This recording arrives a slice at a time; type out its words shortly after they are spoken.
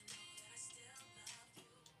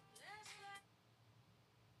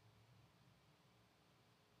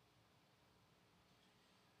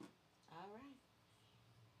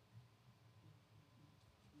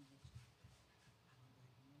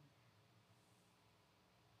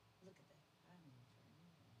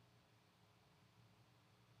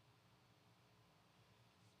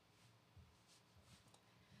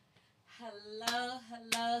Hello,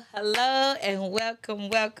 hello, hello, and welcome,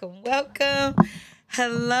 welcome, welcome.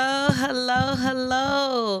 Hello, hello,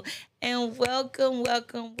 hello, and welcome,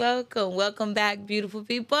 welcome, welcome. Welcome back, beautiful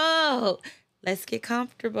people. Let's get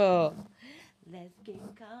comfortable. Let's get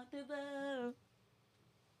comfortable.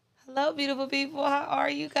 Hello, beautiful people. How are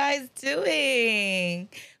you guys doing?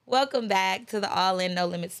 Welcome back to the All In No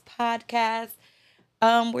Limits podcast.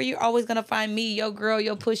 Where you're always gonna find me, your girl,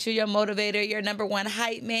 your pusher, your motivator, your number one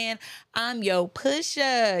hype man. I'm your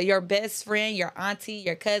pusher, your best friend, your auntie,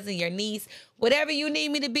 your cousin, your niece, whatever you need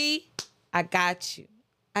me to be. I got you.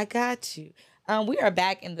 I got you. We are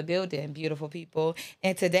back in the building, beautiful people.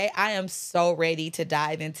 And today I am so ready to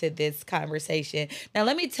dive into this conversation. Now,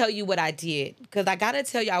 let me tell you what I did, because I got to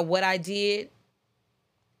tell y'all what I did,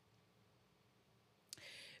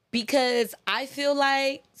 because I feel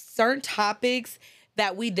like certain topics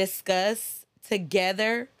that we discuss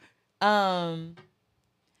together, um,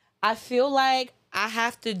 I feel like I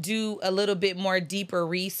have to do a little bit more deeper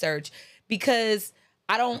research because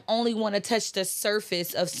I don't only want to touch the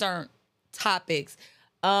surface of certain topics.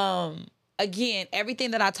 Um, Again,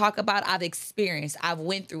 everything that I talk about, I've experienced, I've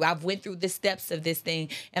went through the steps of this thing,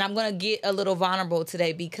 and I'm gonna get a little vulnerable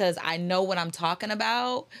today because I know what I'm talking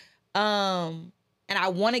about. Um, and I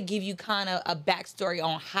want to give you kind of a backstory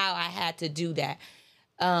on how I had to do that,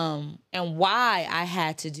 and why I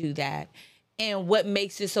had to do that, and what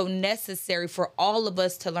makes it so necessary for all of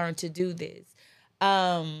us to learn to do this.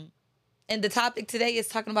 Um, and the topic today is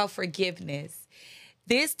talking about forgiveness.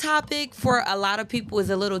 This topic for a lot of people is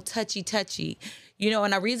a little touchy.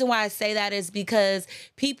 And the reason why I say that is because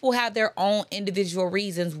people have their own individual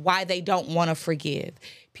reasons why they don't want to forgive.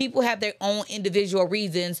 People have their own individual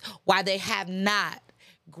reasons why they have not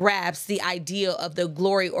grasps the idea of the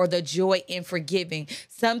glory or the joy in forgiving.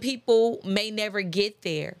 Some people may never get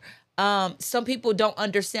there. Some people don't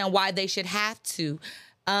understand why they should have to.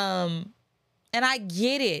 Um, and I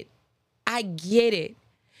get it. I get it.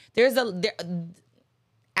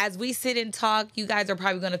 As we sit and talk, you guys are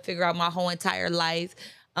probably going to figure out my whole entire life,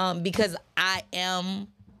 because I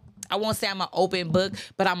won't say I'm an open book,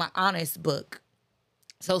 but I'm an honest book.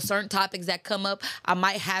 So certain topics that come up, I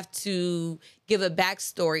might have to give a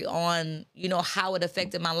backstory on, how it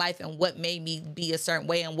affected my life and what made me be a certain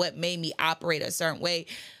way and what made me operate a certain way,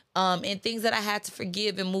 and things that I had to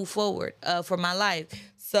forgive and move forward for my life.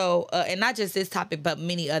 So, and not just this topic, but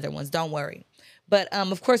many other ones. Don't worry. But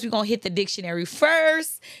of course, we're gonna hit the dictionary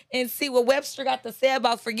first and see what Webster got to say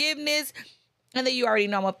about forgiveness, and then you already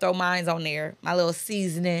know I'm gonna throw mines on there, my little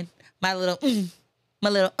seasoning, my little, my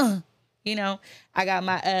little. You know, I got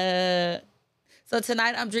my so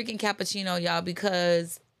tonight I'm drinking cappuccino, y'all,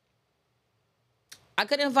 because I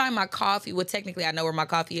couldn't find my coffee. Well, technically I know where my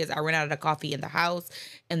coffee is. I ran out of the coffee in the house,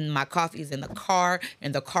 and my coffee is in the car,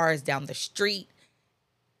 and the car is down the street.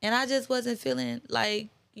 And I just wasn't feeling like,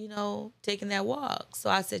 taking that walk. So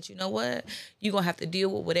I said, you know what? You're gonna have to deal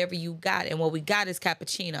with whatever you got. And what we got is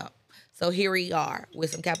cappuccino. So here we are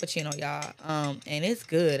with some cappuccino, y'all. And it's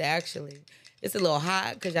good actually. It's a little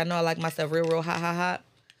hot because y'all know I like myself real, real hot, hot, hot.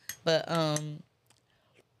 But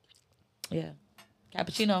yeah,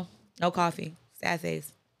 cappuccino, no coffee, sad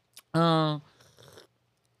face. Um,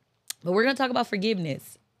 but we're gonna talk about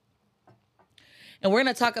forgiveness, and we're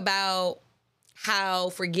gonna talk about how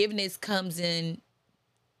forgiveness comes in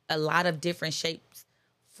a lot of different shapes,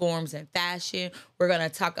 forms, and fashion. We're gonna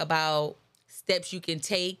talk about steps you can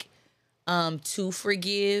take to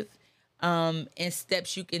forgive, and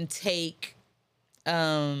steps you can take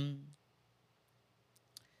um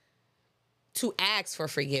to ask for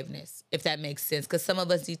forgiveness, if that makes sense, because some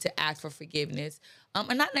of us need to ask for forgiveness,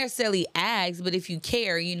 and not necessarily ask, but if you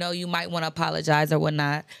care, you might want to apologize or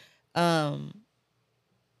whatnot. um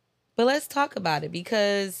but let's talk about it,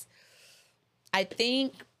 because I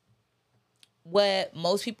think what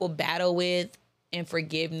most people battle with in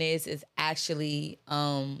forgiveness is actually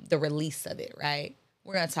the release of it, right?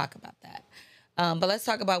 We're going to talk about that. But let's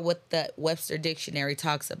talk about what the Webster Dictionary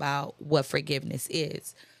talks about what forgiveness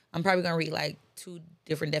is. I'm probably going to read like two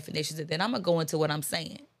different definitions, and then I'm going to go into what I'm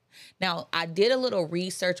saying. Now, I did a little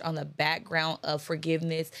research on the background of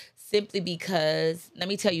forgiveness simply because, let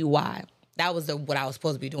me tell you why. That was what I was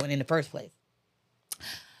supposed to be doing in the first place.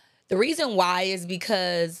 The reason why is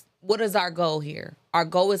because what is our goal here? Our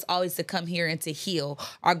goal is always to come here and to heal.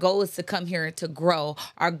 Our goal is to come here and to grow.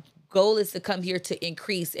 Our goal is to come here to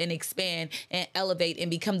increase and expand and elevate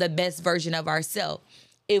and become the best version of ourselves.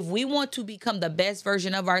 If we want to become the best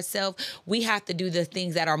version of ourselves, we have to do the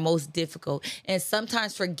things that are most difficult. And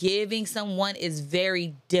sometimes forgiving someone is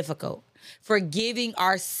very difficult. Forgiving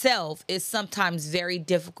ourselves is sometimes very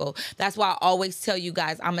difficult. That's why I always tell you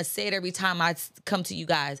guys, I'm going to say it every time I come to you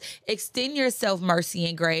guys. Extend yourself mercy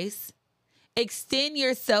and grace. Extend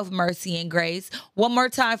yourself mercy and grace. One more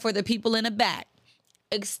time for the people in the back.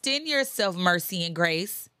 Extend yourself mercy and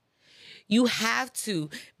grace. You have to,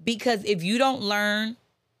 because if you don't learn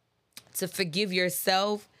to forgive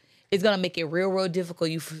yourself, it's going to make it real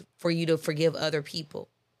difficult for you to forgive other people.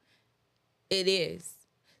 It is.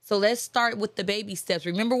 So let's start with the baby steps.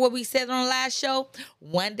 Remember what we said on the last show?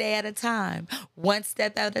 One day at a time, one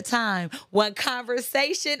step at a time, one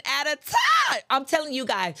conversation at a time. I'm telling you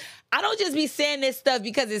guys, I don't just be saying this stuff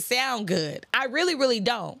because it sounds good. I really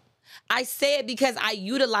don't. I say it because I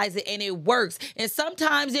utilize it and it works. And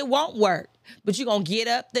sometimes it won't work, but you're going to get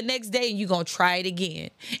up the next day and you're going to try it again.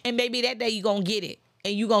 And maybe that day you're going to get it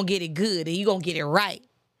and you're going to get it good and you're going to get it right.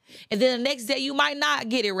 And then the next day you might not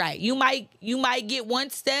get it right. You might get one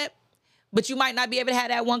step, but you might not be able to have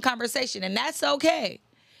that one conversation, and that's okay.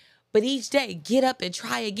 But each day, get up and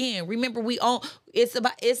try again. Remember,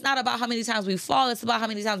 it's not about how many times we fall, it's about how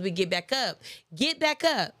many times we get back up. Get back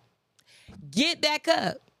up. Get back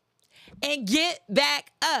up. And get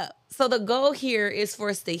back up. So the goal here is for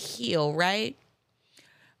us to heal, right?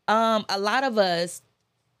 A lot of us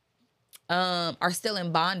are still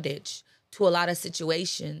in bondage to a lot of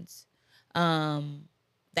situations that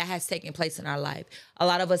has taken place in our life. A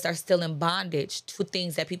lot of us are still in bondage to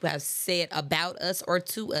things that people have said about us or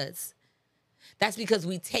to us. That's because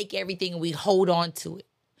we take everything and we hold on to it.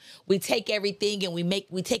 We take everything and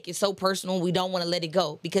we take it so personal, we don't want to let it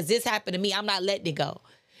go. Because this happened to me, I'm not letting it go.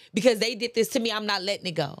 Because they did this to me, I'm not letting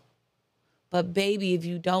it go. But baby, if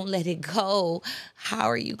you don't let it go, how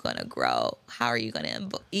are you going to grow? How are you going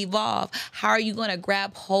to evolve? How are you going to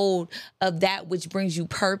grab hold of that which brings you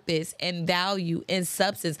purpose and value and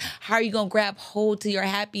substance? How are you going to grab hold to your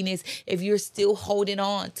happiness if you're still holding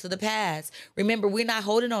on to the past? Remember, we're not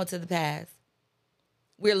holding on to the past.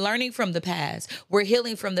 We're learning from the past. We're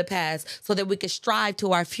healing from the past so that we can strive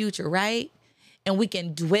to our future, right? And we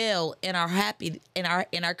can dwell in our in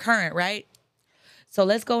our current, right? So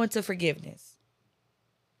let's go into forgiveness.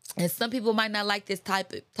 And some people might not like this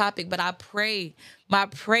topic, but I pray. My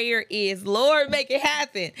prayer is, Lord, make it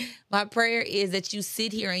happen. My prayer is that you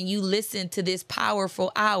sit here and you listen to this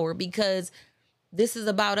powerful hour, because this is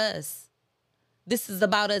about us. This is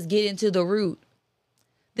about us getting to the root.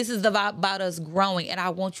 This is about us growing. And I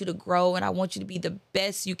want you to grow, and I want you to be the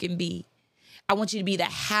best you can be. I want you to be the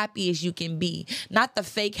happiest you can be. Not the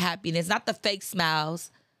fake happiness, not the fake smiles.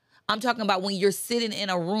 I'm talking about when you're sitting in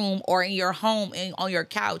a room or in your home and on your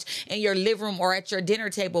couch, in your living room or at your dinner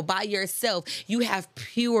table by yourself, you have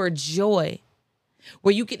pure joy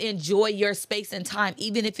where you can enjoy your space and time,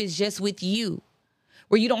 even if it's just with you,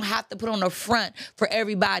 where you don't have to put on a front for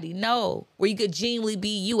everybody. No, where you could genuinely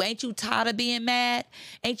be you. Ain't you tired of being mad?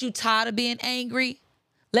 Ain't you tired of being angry?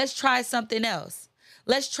 Let's try something else.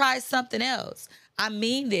 Let's try something else. I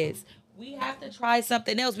mean this. We have to try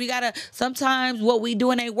something else. Sometimes what we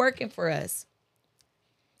doing ain't working for us.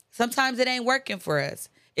 Sometimes it ain't working for us.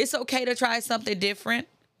 It's okay to try something different.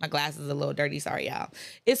 My glasses are a little dirty. Sorry, y'all.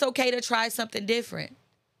 It's okay to try something different.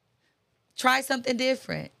 Try something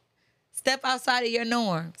different. Step outside of your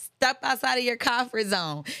norm. Step outside of your comfort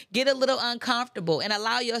zone. Get a little uncomfortable and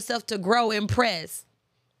allow yourself to grow and press.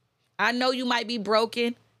 I know you might be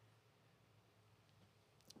broken,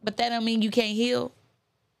 but that don't mean you can't heal.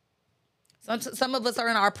 Some of us are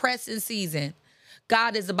in our pressing season.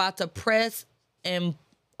 God is about to press, and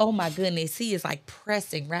oh my goodness, he is like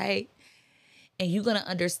pressing, right? And you're going to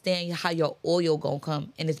understand how your oil going to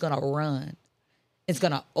come, and it's going to run. It's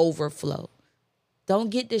going to overflow. Don't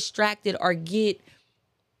get distracted or get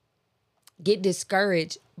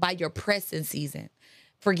discouraged by your pressing season.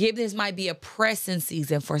 Forgiveness might be a pressing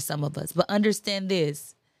season for some of us, but understand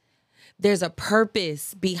this. There's a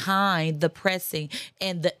purpose behind the pressing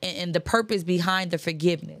and the purpose behind the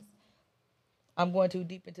forgiveness. I'm going too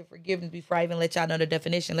deep into forgiveness before I even let y'all know the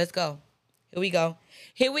definition. Let's go. Here we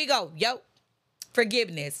go. Yo,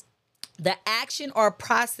 forgiveness. The action or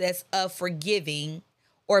process of forgiving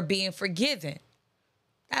or being forgiven.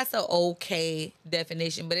 That's an okay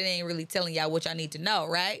definition, but it ain't really telling y'all what y'all need to know,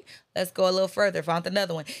 right? Let's go a little further. Found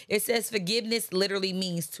another one. It says forgiveness literally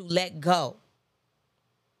means to let go.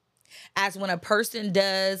 As when a person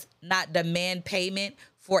does not demand payment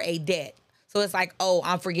for a debt. So it's like, oh,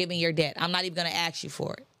 I'm forgiving your debt. I'm not even going to ask you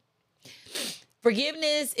for it.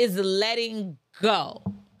 Forgiveness is letting go.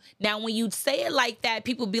 Now, when you say it like that,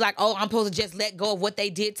 people be like, oh, I'm supposed to just let go of what they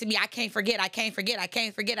did to me. I can't forget. Sharon, I can't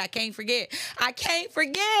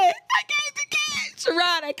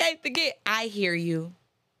forget. I hear you.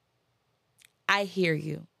 I hear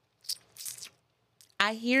you.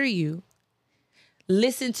 I hear you.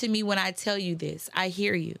 Listen to me when I tell you this. I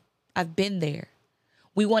hear you. I've been there.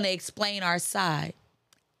 We want to explain our side.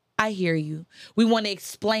 I hear you. We want to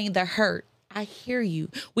explain the hurt. I hear you.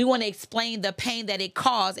 We want to explain the pain that it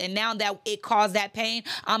caused. And now that it caused that pain,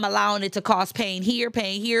 I'm allowing it to cause pain here,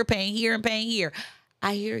 pain here, pain here, and pain here.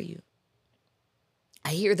 I hear you.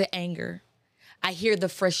 I hear the anger. I hear the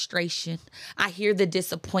frustration. I hear the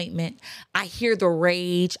disappointment. I hear the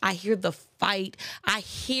rage. I hear the fight. I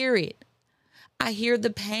hear it. I hear the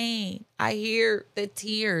pain. I hear the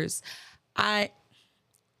tears. I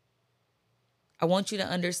want you to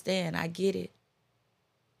understand. I get it.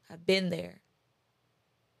 I've been there.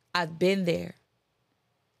 I've been there.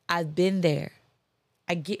 I've been there.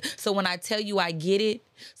 So when I tell you I get it,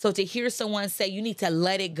 so to hear someone say you need to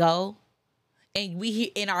let it go, and we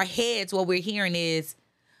in our heads what we're hearing is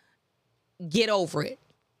get over it.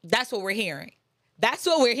 That's what we're hearing. That's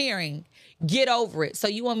what we're hearing. Get over it. So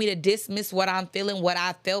you want me to dismiss what I'm feeling, what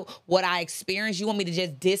I felt, what I experienced? You want me to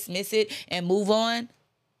just dismiss it and move on?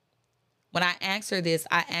 When I answer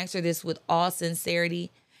this with all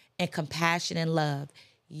sincerity and compassion and love.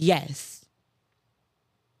 Yes.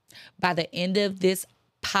 By the end of this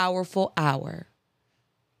powerful hour,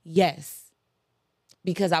 yes.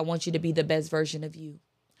 Because I want you to be the best version of you.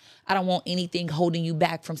 I don't want anything holding you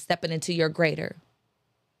back from stepping into your greater.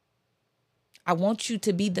 I want you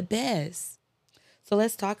to be the best. So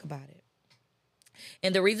let's talk about it.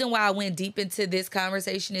 And the reason why I went deep into this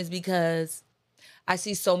conversation is because I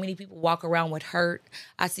see so many people walk around with hurt.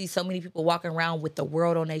 I see so many people walking around with the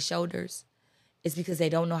world on their shoulders. It's because they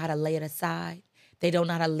don't know how to lay it aside. They don't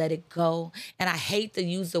know how to let it go. And I hate to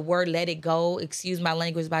use the word let it go. Excuse my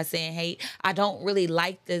language by saying hate. I don't really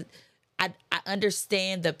like I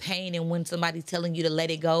understand the pain and when somebody's telling you to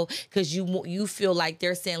let it go because you feel like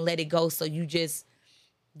they're saying let it go, so you just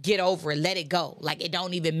get over it, let it go. Like it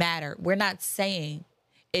don't even matter. We're not saying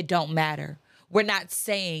it don't matter. We're not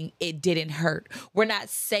saying it didn't hurt. We're not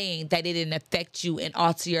saying that it didn't affect you and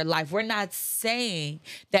alter your life. We're not saying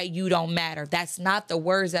that you don't matter. That's not the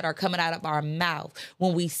words that are coming out of our mouth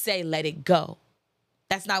when we say let it go.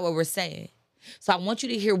 That's not what we're saying. So I want you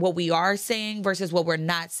to hear what we are saying versus what we're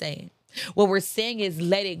not saying. What we're saying is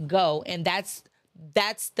let it go. And that's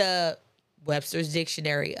the Webster's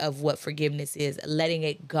Dictionary of what forgiveness is, letting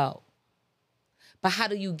it go. But how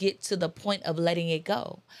do you get to the point of letting it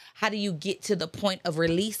go? How do you get to the point of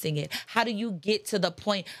releasing it? How do you get to the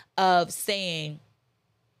point of saying,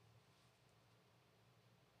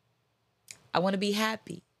 I want to be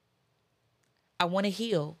happy. I want to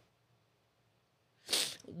heal.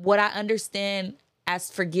 What I understand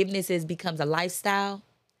as forgiveness becomes a lifestyle.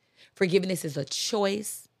 Forgiveness is a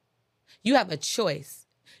choice. You have a choice.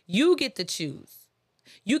 You get to choose.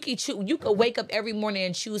 You can wake up every morning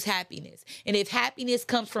and choose happiness. And if happiness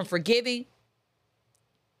comes from forgiving,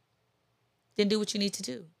 then do what you need to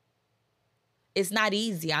do. It's not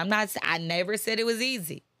easy. I never said it was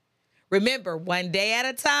easy. Remember, one day at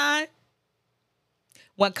a time,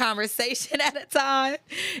 one conversation at a time,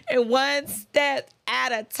 and one step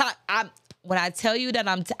at a time. When I tell you that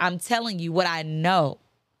I'm telling you what I know.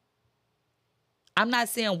 I'm not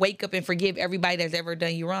saying wake up and forgive everybody that's ever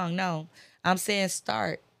done you wrong. No, I'm saying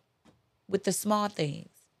start with the small things.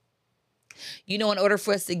 In order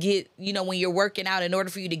for us to get, when you're working out, in order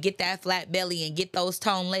for you to get that flat belly and get those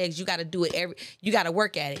toned legs, you got to do it you got to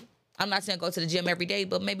work at it. I'm not saying go to the gym every day,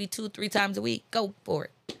 but maybe 2-3 times a week, go for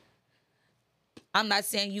it. I'm not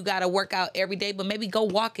saying you got to work out every day, but maybe go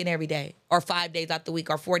walking every day or 5 days out the week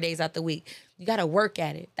or 4 days out the week. You got to work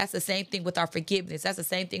at it. That's the same thing with our forgiveness. That's the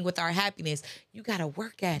same thing with our happiness. You got to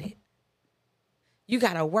work at it. You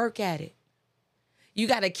got to work at it. You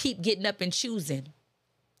got to keep getting up and choosing.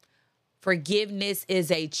 Forgiveness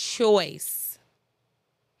is a choice.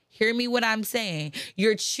 Hear me what I'm saying.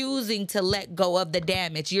 You're choosing to let go of the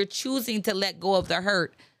damage. You're choosing to let go of the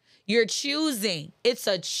hurt. You're choosing. It's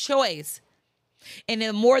a choice. And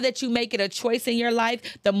the more that you make it a choice in your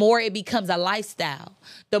life, the more it becomes a lifestyle.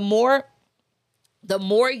 The more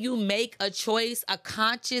you make a choice, a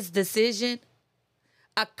conscious decision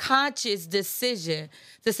to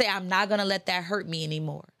say, I'm not going to let that hurt me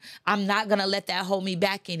anymore. I'm not going to let that hold me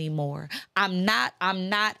back anymore. I'm not.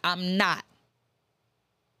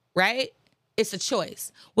 Right? It's a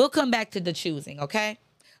choice. We'll come back to the choosing, okay?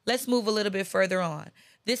 Let's move a little bit further on.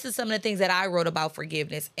 This is some of the things that I wrote about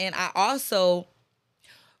forgiveness. And I also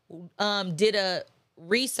did a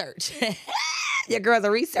research. Your girl's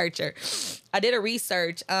a researcher. I did a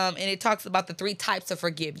research and it talks about the 3 types of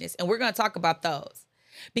forgiveness. And we're going to talk about those.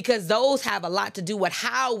 because those have a lot to do with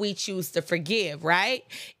how we choose to forgive, right?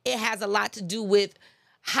 It has a lot to do with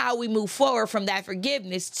how we move forward from that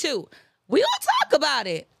forgiveness too. We gonna talk about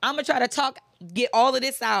it. I'm gonna try to get all of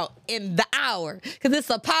this out in the hour because it's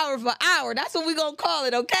a powerful hour. That's what we gonna call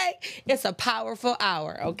it, okay? It's a powerful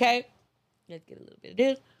hour, okay? Let's get a little bit of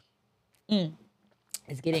this.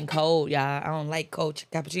 It's getting cold, y'all. I don't like cold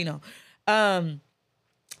cappuccino.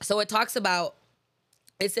 So it talks about,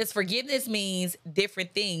 it says forgiveness means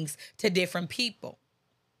different things to different people.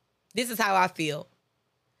 This is how I feel.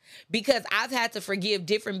 Because I've had to forgive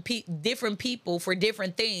different people for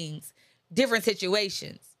different things, different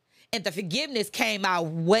situations. And the forgiveness came out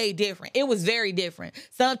way different. It was very different.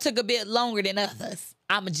 Some took a bit longer than others.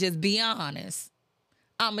 I'ma just be honest.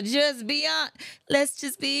 Let's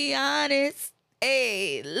just be honest.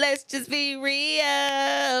 Hey, let's just be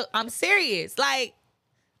real. I'm serious. Like,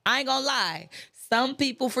 I ain't gonna lie. Some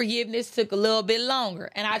people forgiveness took a little bit longer.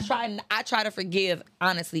 And I try to forgive,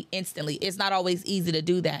 honestly, instantly. It's not always easy to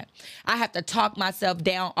do that. I have to talk myself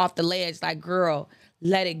down off the ledge like, girl,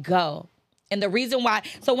 let it go. And the reason why,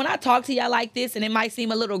 so when I talk to y'all like this, and it might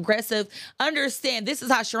seem a little aggressive, understand this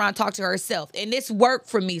is how Sharon talked to herself. And this worked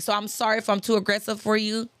for me. So I'm sorry if I'm too aggressive for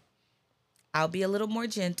you. I'll be a little more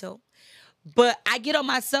gentle. But I get on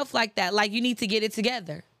myself like that. Like, you need to get it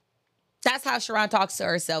together. That's how Sharon talks to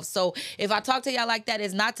herself. So if I talk to y'all like that,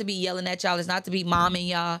 it's not to be yelling at y'all. It's not to be momming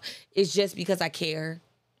y'all. It's just because I care.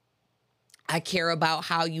 I care about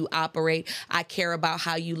how you operate. I care about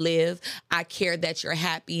how you live. I care that you're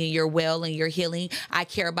happy and you're well and you're healing. I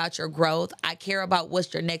care about your growth. I care about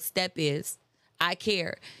what your next step is. I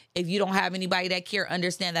care. If you don't have anybody that care,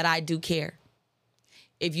 understand that I do care.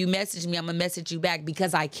 If you message me, I'm going to message you back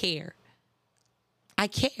because I care. I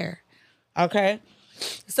care. Okay?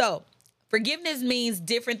 So, forgiveness means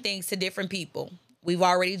different things to different people. We've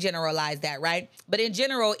already generalized that, right? But in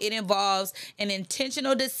general, it involves an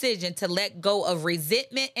intentional decision to let go of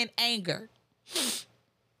resentment and anger.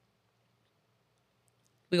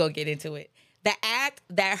 We're going to get into it. The act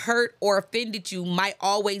that hurt or offended you might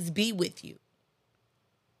always be with you.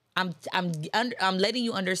 I'm letting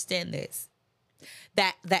you understand this.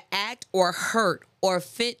 That the act or hurt or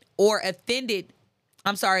offended,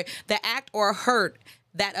 the act or hurt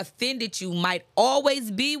that offended you might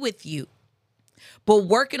always be with you. But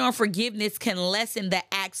working on forgiveness can lessen the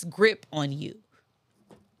act's grip on you.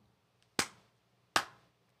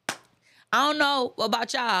 I don't know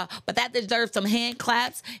about y'all, but that deserves some hand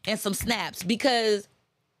claps and some snaps, because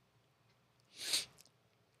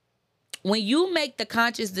when you make the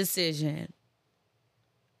conscious decision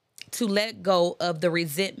to let go of the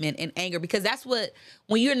resentment and anger, because that's what,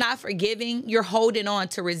 when you're not forgiving, you're holding on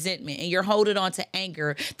to resentment and you're holding on to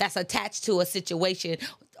anger that's attached to a situation,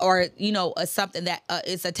 or, something that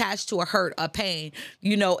is attached to a hurt, a pain,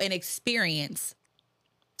 an experience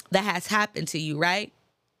that has happened to you, right?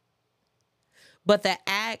 But the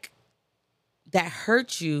act that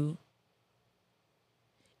hurt you,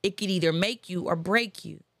 it could either make you or break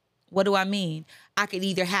you. What do I mean? I could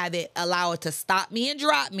either allow it to stop me and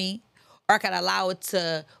drop me, or I could allow it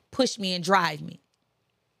to push me and drive me.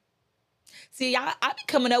 See, I be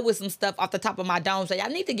coming up with some stuff off the top of my dome, so y'all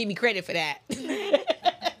need to give me credit for that.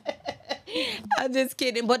 I'm just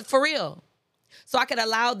kidding, but for real. So I could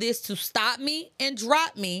allow this to stop me and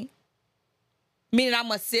drop me, meaning I'm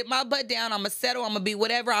going to sit my butt down, I'm going to settle, I'm going to be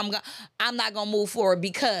whatever, I'm not going to move forward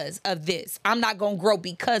because of this. I'm not going to grow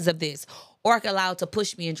because of this. Or I could allow it to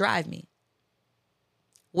push me and drive me.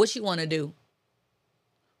 What you want to do?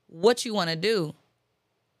 What you want to do?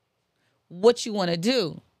 What you want to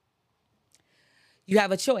do? You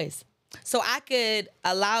have a choice. So I could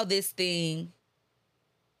allow this thing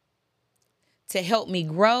to help me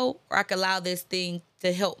grow, or I could allow this thing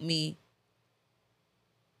to help me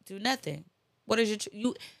do nothing. What is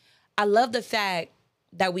I love the fact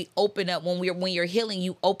that we open up when you're healing,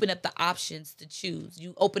 you open up the options to choose.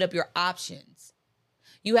 You open up your options.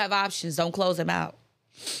 You have options. Don't close them out.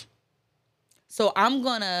 So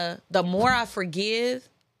the more I forgive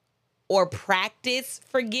or practice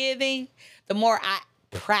forgiving, the more I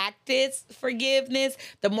practice forgiveness,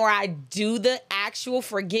 the more I do the actual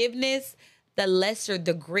forgiveness, the lesser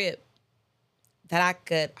the grip that I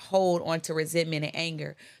could hold onto resentment and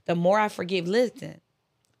anger. The more I forgive, listen.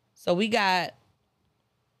 So we got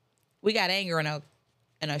anger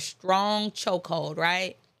in a strong chokehold,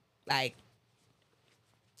 right? Like,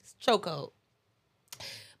 it's chokehold.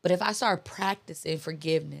 But if I start practicing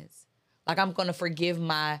forgiveness, like I'm gonna forgive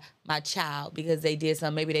my child because they did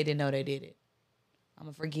something, maybe they didn't know they did it. I'm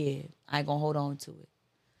gonna forgive. I ain't gonna hold on to it.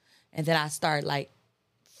 And then I start like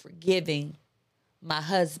forgiving my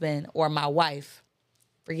husband or my wife.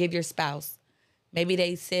 Forgive your spouse. Maybe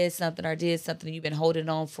they said something or did something you've been holding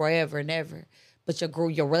on forever and ever, but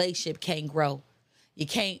your relationship can't grow. You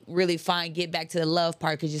can't really get back to the love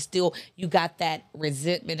part because you got that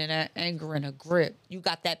resentment and that anger in a grip. You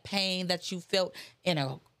got that pain that you felt in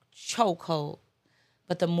a chokehold.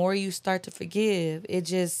 But the more you start to forgive, it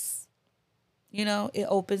just, it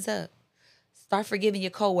opens up. Start forgiving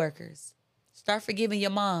your coworkers. Start forgiving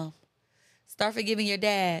your mom. Start forgiving your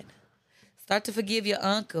dad. Start to forgive your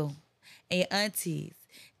uncle and your aunties.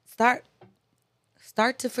 Start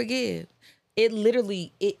to forgive. It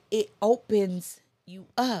literally, it opens you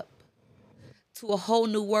up to a whole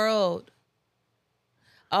new world.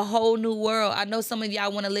 A whole new world. I know some of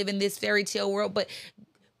y'all want to live in this fairy tale world,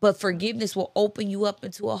 but forgiveness will open you up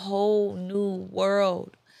into a whole new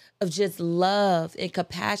world of just love and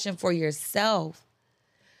compassion for yourself.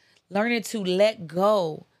 Learning to let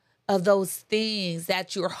go of those things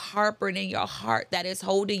that you're harboring in your heart that is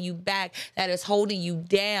holding you back, that is holding you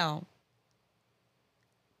down.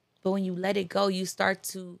 But when you let it go, you start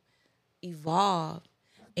to evolve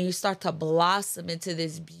and you start to blossom into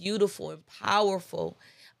this beautiful and powerful,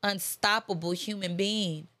 unstoppable human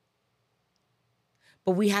being.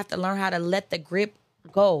 But we have to learn how to let the grip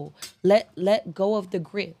go. Let go of the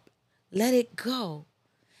grip. Let it go.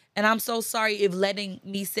 And I'm so sorry if letting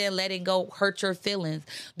go hurt your feelings,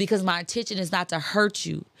 because my intention is not to hurt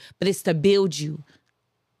you, but it's to build you.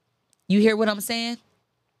 You hear what I'm saying?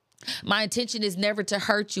 My intention is never to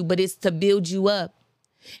hurt you, but it's to build you up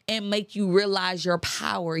and make you realize your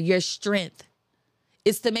power, your strength.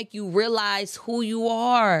 It's to make you realize who you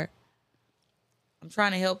are. I'm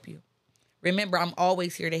trying to help you. Remember, I'm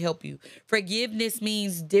always here to help you. Forgiveness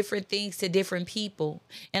means different things to different people.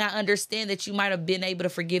 And I understand that you might have been able to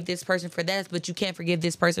forgive this person for that, but you can't forgive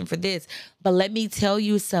this person for this. But let me tell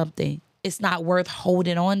you something. It's not worth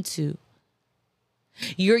holding on to.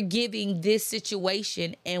 You're giving this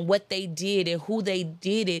situation and what they did and who they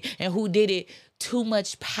did it and who did it too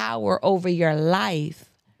much power over your life.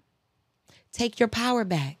 Take your power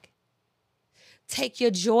back. Take your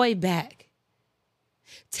joy back.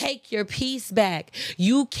 Take your peace back.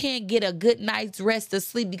 You can't get a good night's rest of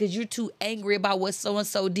sleep because you're too angry about what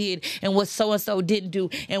so-and-so did and what so-and-so didn't do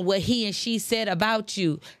and what he and she said about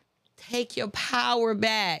you. Take your power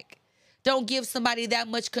back. Don't give somebody that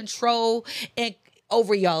much control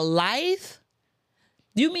over your life.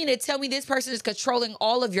 You mean to tell me this person is controlling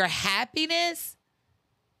all of your happiness?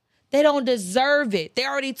 They don't deserve it. They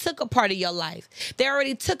already took a part of your life. They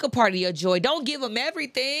already took a part of your joy. Don't give them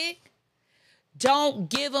everything. Don't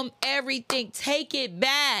give them everything. Take it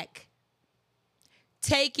back.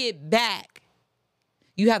 Take it back.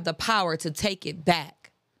 You have the power to take it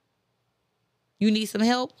back. You need some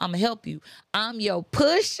help? I'm going to help you. I'm your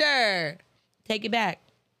pusher. Take it back.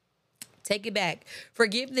 Take it back.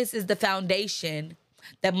 Forgiveness is the foundation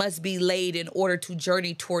that must be laid in order to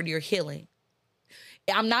journey toward your healing.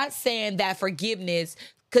 I'm not saying that forgiveness,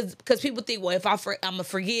 because people think, well, if I'm going to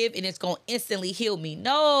forgive and it's going to instantly heal me.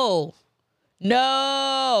 No.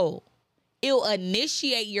 It'll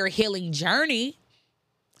initiate your healing journey.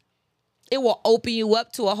 It will open you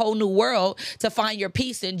up to a whole new world to find your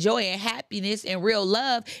peace and joy and happiness and real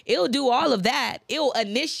love. It'll do all of that. It'll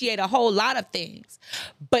initiate a whole lot of things.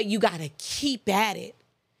 But you got to keep at it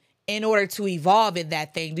in order to evolve in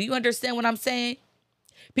that thing. Do you understand what I'm saying?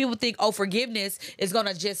 People think, oh, forgiveness is going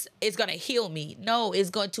to heal me. No, it's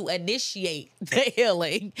going to initiate the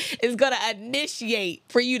healing. It's going to initiate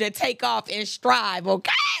for you to take off and strive,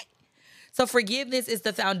 okay? So forgiveness is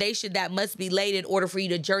the foundation that must be laid in order for you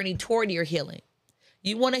to journey toward your healing.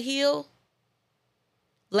 You want to heal?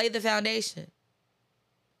 Lay the foundation.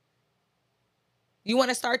 You want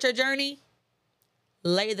to start your journey?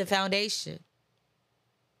 Lay the foundation.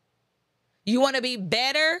 You want to be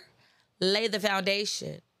better? Lay the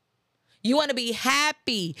foundation. You want to be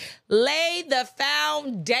happy? Lay the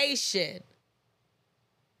foundation.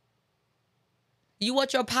 You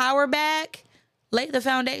want your power back? Lay the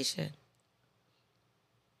foundation.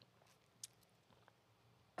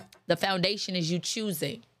 The foundation is you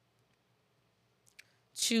choosing.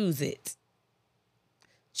 Choose it.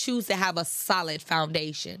 Choose to have a solid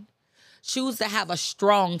foundation. Choose to have a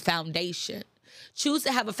strong foundation. Choose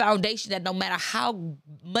to have a foundation that no matter how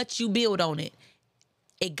much you build on it,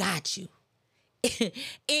 it got you.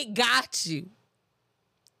 It got you.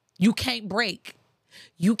 You can't break.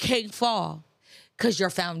 You can't fall because your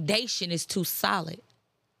foundation is too solid.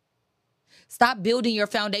 Stop building your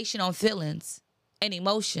foundation on feelings and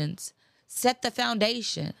emotions. Set the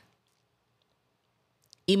foundation.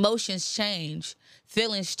 Emotions change.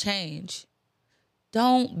 Feelings change.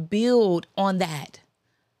 Don't build on that.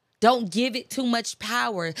 Don't give it too much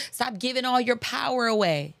power. Stop giving all your power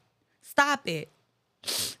away. Stop it.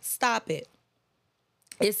 Stop it.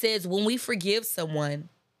 It says when we forgive someone,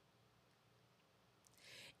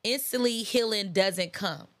 instantly healing doesn't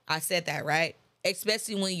come. I said that, right?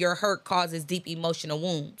 Especially when your hurt causes deep emotional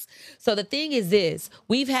wounds. So the thing is this,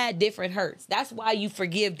 we've had different hurts. That's why you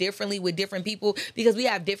forgive differently with different people, because we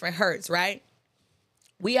have different hurts, right?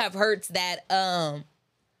 We have hurts that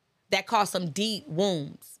cause some deep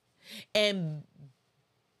wounds. And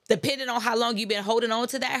depending on how long you've been holding on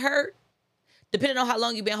to that hurt, depending on how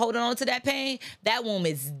long you've been holding on to that pain, that wound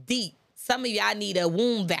is deep. Some of y'all need a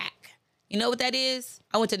wound vac. You know what that is?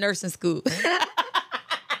 I went to nursing school.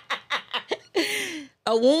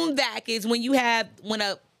 A wound vac is when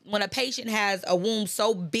a patient has a wound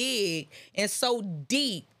so big and so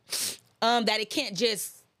deep that it can't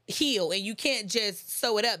just heal, and you can't just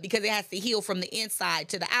sew it up because it has to heal from the inside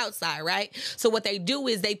to the outside, right? So what they do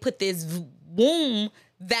is they put this wound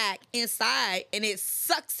vac inside and it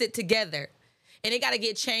sucks it together. And it got to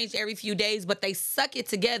get changed every few days, but they suck it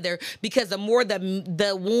together because the more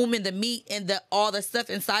the womb and the meat and all the stuff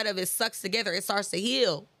inside of it sucks together, it starts to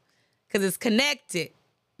heal because it's connected.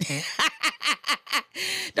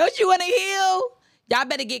 Don't you want to heal? Y'all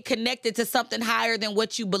better get connected to something higher than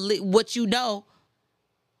what you believe, what you know.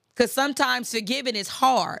 Because sometimes forgiving is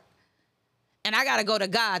hard. And I got to go to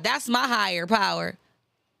God. That's my higher power.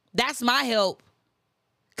 That's my help.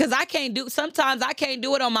 Because sometimes I can't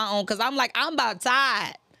do it on my own because I'm like, I'm about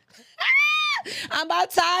tired. I'm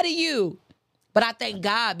about tired of you. But I thank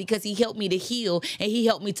God because he helped me to heal and he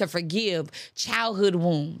helped me to forgive childhood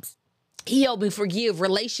wounds. He helped me forgive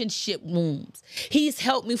relationship wounds. He's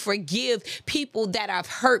helped me forgive people that have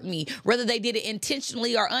hurt me, whether they did it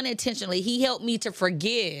intentionally or unintentionally. He helped me to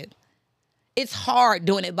forgive. It's hard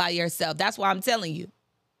doing it by yourself. That's why I'm telling you.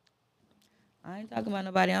 I ain't talking about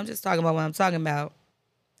nobody. I'm just talking about what I'm talking about.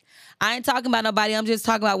 I ain't talking about nobody. I'm just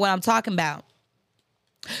talking about what I'm talking about.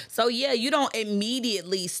 So yeah, you don't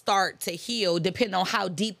immediately start to heal depending on how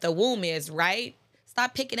deep the wound is, right?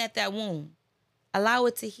 Stop picking at that wound. Allow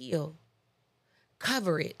it to heal.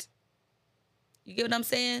 Cover it. You get what I'm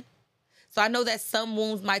saying? So I know that some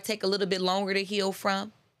wounds might take a little bit longer to heal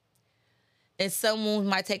from. And some wounds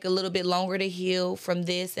might take a little bit longer to heal from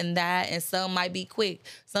this and that. And some might be quick.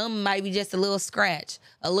 Some might be just a little scratch,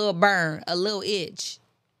 a little burn, a little itch,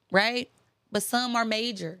 right? But some are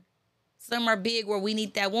major. Some are big where we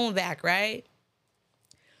need that wound vac, right?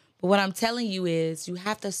 But what I'm telling you is you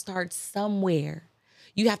have to start somewhere.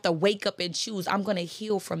 You have to wake up and choose, I'm going to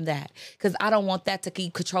heal from that because I don't want that to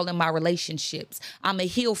keep controlling my relationships. I'm going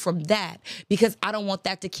to heal from that because I don't want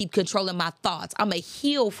that to keep controlling my thoughts. I'm going to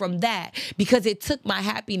heal from that because it took my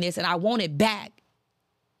happiness and I want it back.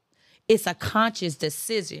 It's a conscious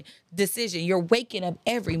decision. You're waking up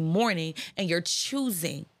every morning and you're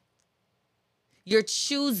choosing. You're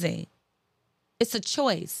choosing. It's a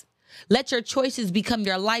choice. Let your choices become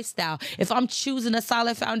your lifestyle. If I'm choosing a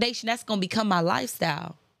solid foundation, that's going to become my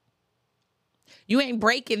lifestyle. You ain't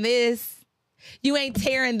breaking this. You ain't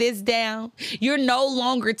tearing this down. You're no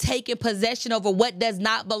longer taking possession over what does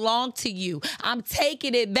not belong to you. I'm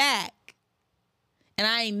taking it back. And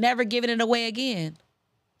I ain't never giving it away again.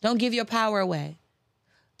 Don't give your power away.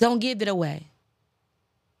 Don't give it away.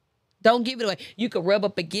 Don't give it away. You could rub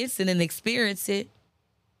up against it and experience it.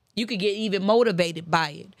 You could get even motivated by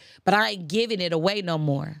it. But I ain't giving it away no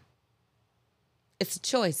more. It's a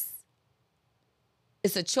choice.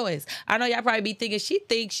 It's a choice. I know y'all probably be thinking, she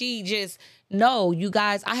thinks she just... No, you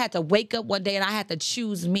guys, I had to wake up one day and I had to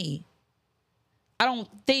choose me. I don't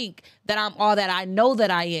think that I'm all that I know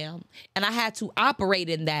that I am. And I had to operate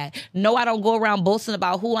in that. No, I don't go around boasting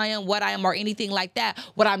about who I am, what I am, or anything like that.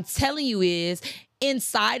 What I'm telling you is...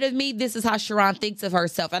 inside of me, this is how Sherron thinks of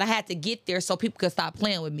herself. And I had to get there so people could stop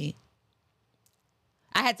playing with me.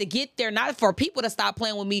 I had to get there not for people to stop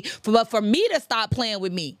playing with me, but for me to stop playing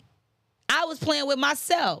with me. I was playing with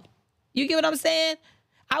myself. You get what I'm saying?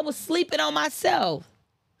 I was sleeping on myself.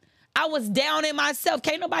 I was down in myself.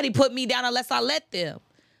 Can't nobody put me down unless I let them.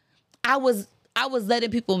 I was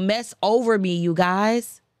letting people mess over me, you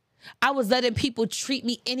guys. I was letting people treat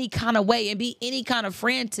me any kind of way and be any kind of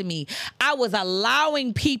friend to me. I was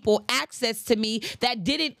allowing people access to me that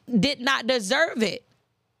did not deserve it.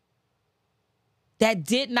 That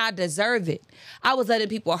did not deserve it. I was letting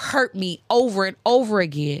people hurt me over and over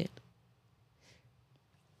again.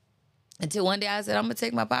 Until one day I said, I'm going to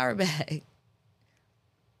take my power back.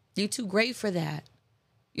 You're too great for that.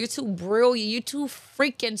 You're too brilliant. You're too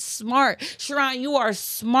freaking smart. Sherron, you are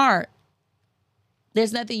smart.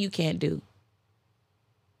 There's nothing you can't do.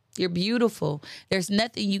 You're beautiful. There's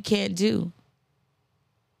nothing you can't do.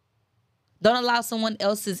 Don't allow someone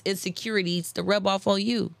else's insecurities to rub off on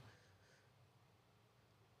you.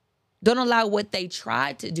 Don't allow what they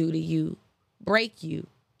tried to do to you break you.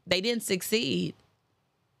 They didn't succeed.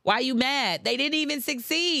 Why are you mad? They didn't even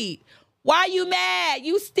succeed. Why are you mad?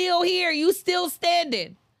 You still here. You still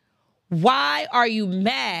standing. Why are you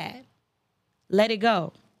mad? Let it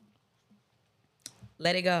go.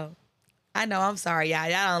 Let it go. I know, I'm sorry, y'all.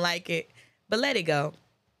 Y'all don't like it, but let it go.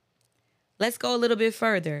 Let's go a little bit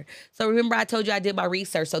further. So remember I told you I did my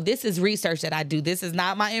research. So this is research that I do. This is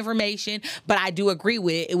not my information, but I do agree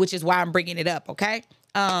with it, which is why I'm bringing it up, okay?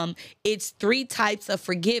 It's 3 types of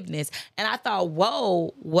forgiveness. And I thought,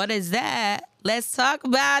 whoa, what is that? Let's talk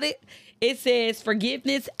about it. It says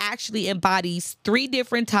forgiveness actually embodies 3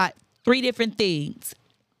 different things.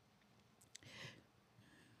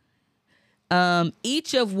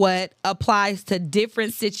 Each of what applies to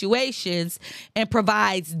different situations and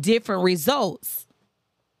provides different results.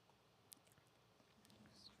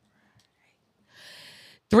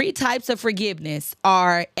 3 types of forgiveness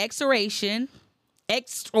are exoration,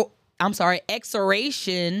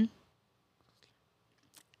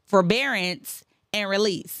 forbearance, and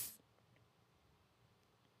release.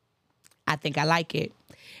 I think I like it.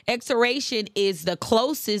 Exoration is the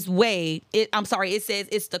closest way. It says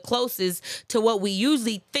it's the closest to what we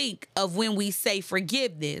usually think of when we say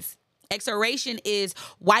forgiveness. Exoration is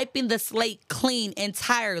wiping the slate clean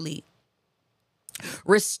entirely,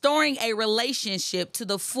 restoring a relationship to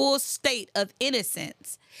the full state of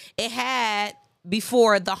innocence it had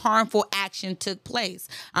before the harmful action took place.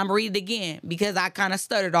 I'm reading it again because I kind of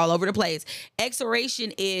stuttered all over the place.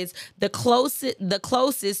 Exoration is the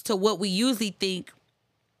closest to what we usually think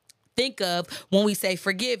of when we say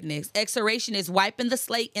forgiveness. Exoration is wiping the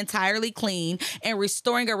slate entirely clean and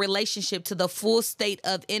restoring a relationship to the full state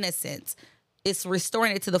of innocence. It's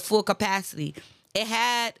restoring it to the full capacity it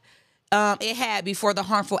had before the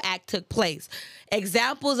harmful act took place.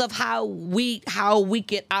 Examples of how we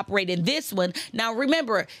can operate in this one. Now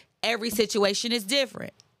remember, every situation is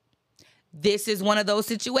different. This is one of those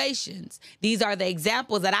situations. These are the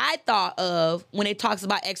examples that I thought of when it talks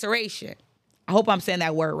about exoration. I hope I'm saying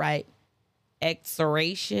that word right.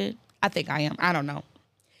 Exoration. I think I am. I don't know.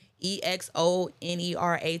 EXONERATION.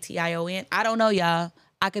 I don't know, y'all.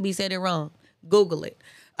 I could be saying it wrong. Google it.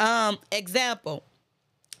 Example.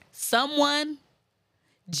 Someone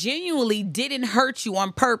genuinely didn't hurt you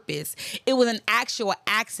on purpose. It was an actual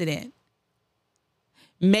accident.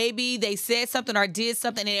 Maybe they said something or did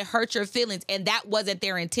something and it hurt your feelings, and that wasn't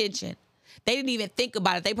their intention. They didn't even think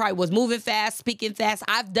about it. They probably was moving fast, speaking fast.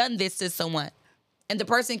 I've done this to someone. And the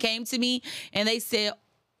person came to me and they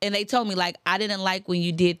told me, like, I didn't like when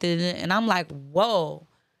you did this. And I'm like, whoa.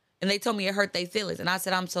 And they told me it hurt their feelings. And I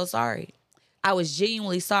said, I'm so sorry. I was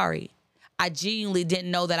genuinely sorry. I genuinely didn't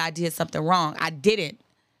know that I did something wrong. I didn't.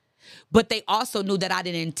 But they also knew that I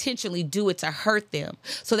didn't intentionally do it to hurt them.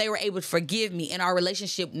 So they were able to forgive me. And our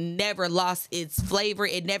relationship never lost its flavor.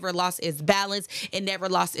 It never lost its balance. It never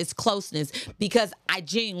lost its closeness because I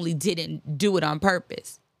genuinely didn't do it on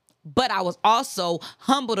purpose. But I was also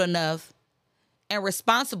humbled enough and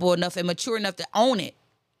responsible enough and mature enough to own it.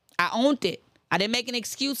 I owned it. I didn't make an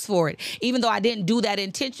excuse for it. Even though I didn't do that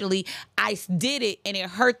intentionally, I did it and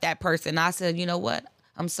it hurt that person. I said, you know what?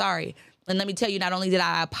 I'm sorry. And let me tell you, not only did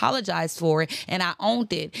I apologize for it and I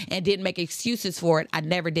owned it and didn't make excuses for it, I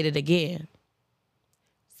never did it again.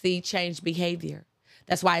 See, change behavior.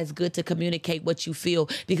 That's why it's good to communicate what you feel,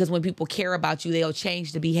 because when people care about you, they'll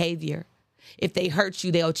change the behavior. If they hurt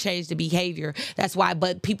you, they'll change the behavior. That's why,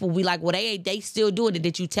 but people be like, well, they still doing it.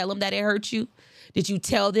 Did you tell them that it hurt you? Did you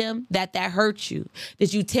tell them that hurt you?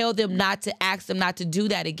 Did you tell them not to ask them not to do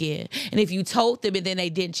that again? And if you told them and then they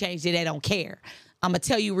didn't change it, they don't care. I'm going to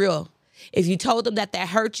tell you real. If you told them that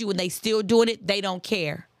hurt you and they still doing it, they don't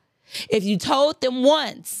care. If you told them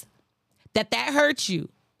once that hurt you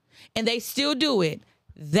and they still do it,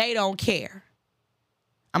 they don't care.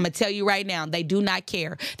 I'm going to tell you right now, they do not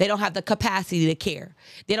care. They don't have the capacity to care.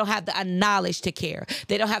 They don't have the knowledge to care.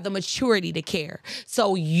 They don't have the maturity to care.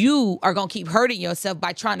 So you are going to keep hurting yourself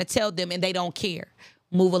by trying to tell them and they don't care.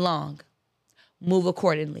 Move along. Move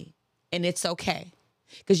accordingly. And it's okay.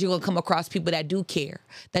 Because you're going to come across people that do care,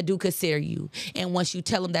 that do consider you. And once you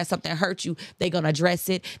tell them that something hurt you, they're going to address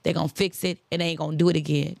it, they're going to fix it, and they ain't going to do it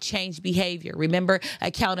again. Change behavior. Remember,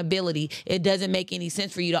 accountability. It doesn't make any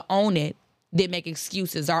sense for you to own it, then make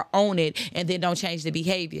excuses, or own it and then don't change the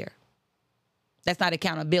behavior. That's not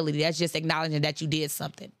accountability. That's just acknowledging that you did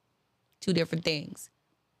something. 2 different things.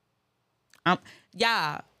 Y'all,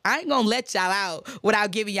 I ain't gonna let y'all out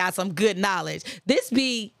without giving y'all some good knowledge.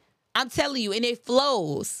 I'm telling you, and it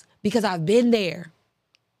flows because I've been there.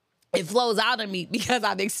 It flows out of me because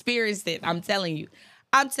I've experienced it. I'm telling you.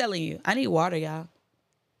 I'm telling you. I need water, y'all.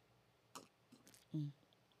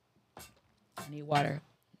 I need water.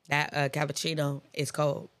 That cappuccino is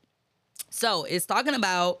cold. So it's talking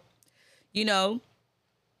about, you know,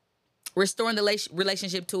 restoring the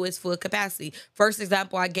relationship to its full capacity. First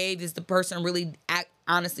example I gave is the person really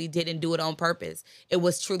honestly didn't do it on purpose. It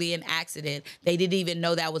was truly an accident. They didn't even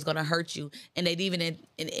know that was going to hurt you, and and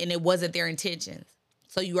it wasn't their intentions.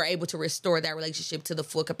 So you are able to restore that relationship to the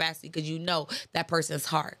full capacity because you know that person's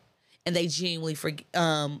heart, and they genuinely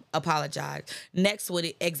apologize. Next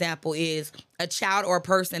example is a child or a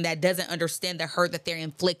person that doesn't understand the hurt that they're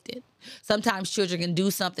inflicted. Sometimes children can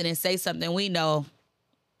do something and say something. We know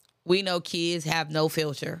kids have no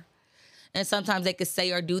filter. And sometimes they could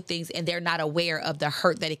say or do things and they're not aware of the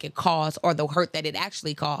hurt that it could cause or the hurt that it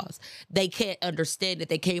actually caused. They can't understand it.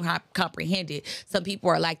 They can't comprehend it. Some people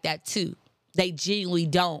are like that too. They genuinely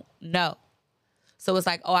don't know. So it's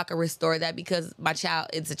like, oh, I can restore that because my child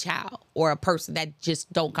is a child or a person that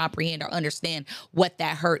just don't comprehend or understand what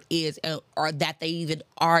that hurt is, or that they even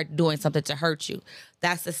are doing something to hurt you.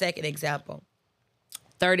 That's the second example.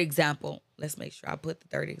 Third example. Let's make sure I put the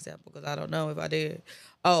third example because I don't know if I did.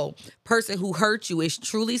 Oh, person who hurt you is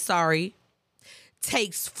truly sorry,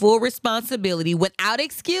 takes full responsibility without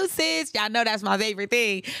excuses. Y'all know that's my favorite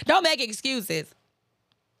thing. Don't make excuses.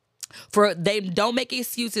 They don't make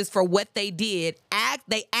excuses for what they did.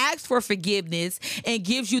 They ask for forgiveness and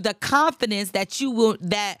gives you the confidence that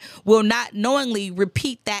will not knowingly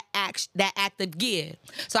repeat that act again.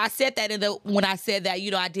 So I said that when I said that,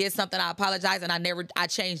 I did something, I apologize, and I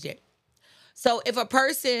changed it. So if a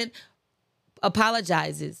person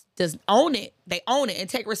apologizes, they own it and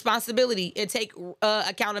take responsibility and take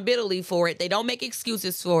accountability for it. They don't make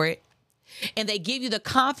excuses for it. And they give you the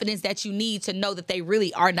confidence that you need to know that they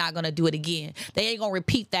really are not going to do it again. They ain't going to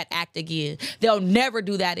repeat that act again. They'll never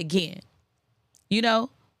do that again.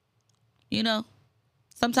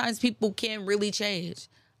 Sometimes people can really change.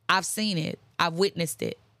 I've seen it. I've witnessed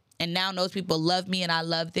it. And now those people love me and I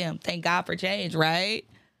love them. Thank God for change, right?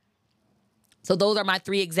 So those are my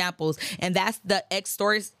 3 examples. And that's the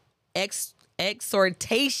exhortation. I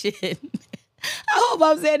hope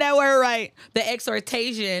I'm saying that word right. The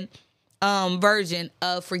exhortation version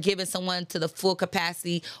of forgiving someone to the full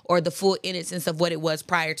capacity or the full innocence of what it was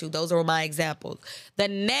prior to. Those are my examples. The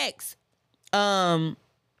next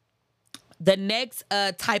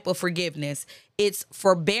type of forgiveness, it's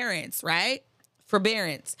forbearance, right?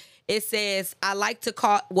 Forbearance. It says, I like to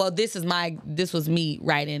call, well, this was me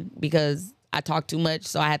writing because I talked too much,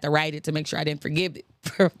 so I had to write it to make sure I didn't forget it.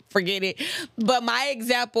 But my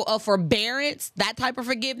example of forbearance, that type of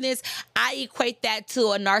forgiveness, I equate that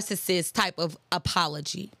to a narcissist type of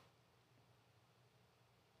apology.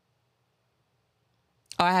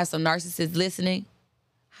 Oh, I have some narcissists listening.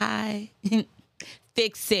 Hi.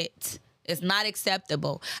 Fix it. It's not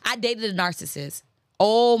acceptable. I dated a narcissist.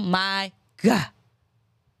 Oh my God.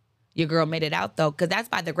 Your girl made it out though, because that's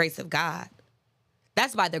by the grace of God.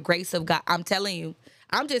 That's by the grace of God. I'm telling you.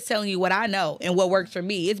 I'm just telling you what I know and what works for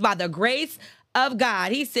me. It's by the grace of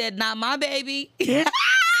God. He said, not my baby. He's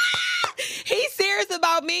serious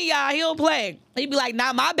about me, y'all. He don't play. He be like,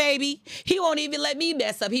 not my baby. He won't even let me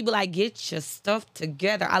mess up. He be like, get your stuff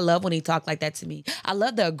together. I love when he talk like that to me. I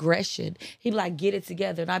love the aggression. He be like, get it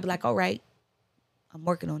together. And I be like, all right, I'm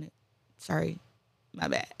working on it. Sorry, my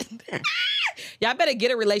bad. Y'all better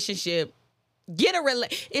get a relationship.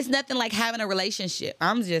 It's nothing like having a relationship.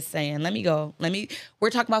 I'm just saying. Let me go. We're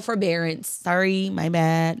talking about forbearance. Sorry, my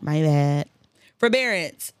bad.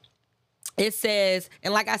 Forbearance. It says,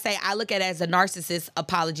 and like I say, I look at it as a narcissist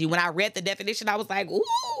apology. When I read the definition, I was like, ooh,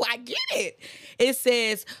 I get it. It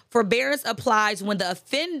says, forbearance applies when the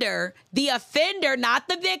offender, not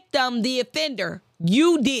the victim, the offender,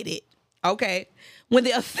 you did it. Okay. When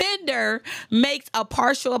the offender makes a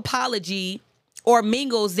partial apology or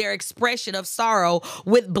mingles their expression of sorrow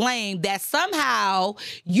with blame that somehow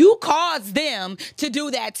you caused them to do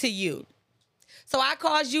that to you. So I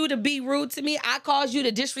caused you to be rude to me. I caused you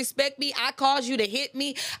to disrespect me. I caused you to hit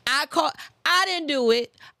me. I didn't do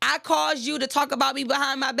it. I caused you to talk about me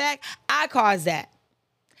behind my back. I caused that.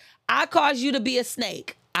 I caused you to be a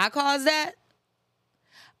snake. I caused that.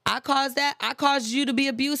 I caused you to be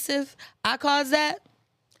abusive. I caused that.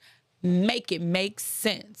 Make it make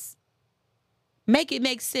sense. Make it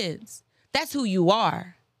make sense. That's who you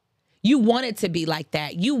are. You wanted to be like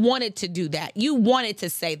that. You wanted to do that. You wanted to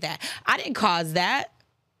say that. I didn't cause that.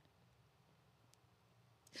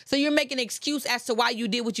 So you're making an excuse as to why you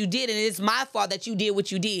did what you did, and it's my fault that you did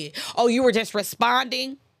what you did. Oh, you were just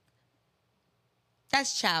responding?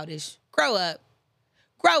 That's childish. Grow up.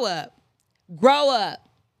 Grow up. Grow up.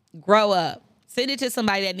 Grow up. Send it to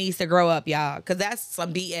somebody that needs to grow up, y'all, because that's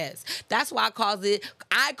some BS. That's why I call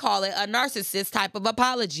it a narcissist type of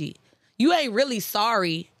apology. You ain't really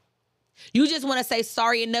sorry. You just want to say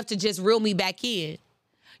sorry enough to just reel me back in.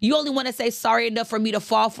 You only want to say sorry enough for me to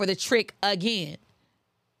fall for the trick again.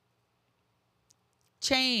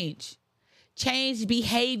 Change. Change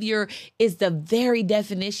behavior is the very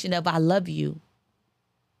definition of I love you.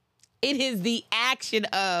 It is the action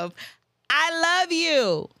of I love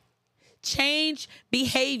you. Change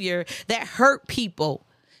behavior that hurt people.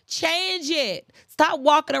 Change it. Stop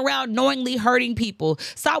walking around knowingly hurting people.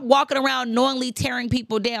 Stop walking around knowingly tearing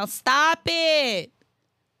people down. Stop it.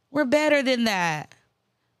 We're better than that.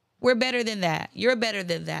 We're better than that. You're better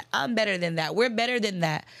than that. I'm better than that. We're better than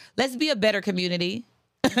that. Let's be a better community.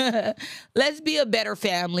 Let's be a better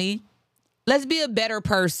family. Let's be a better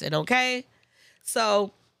person, okay?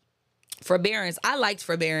 So, forbearance. I liked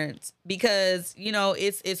forbearance because, you know,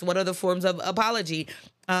 it's one of the forms of apology,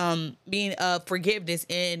 being forgiveness,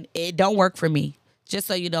 and it don't work for me. Just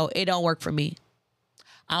so you know, it don't work for me.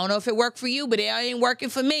 I don't know if it worked for you, but it ain't working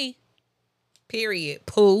for me. Period.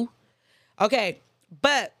 Pooh. Okay,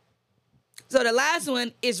 but so the last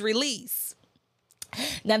one is release.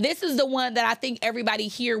 Now, this is the one that I think everybody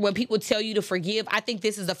hear when people tell you to forgive. I think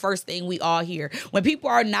this is the first thing we all hear. When people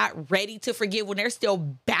are not ready to forgive, when they're still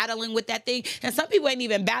battling with that thing, and some people ain't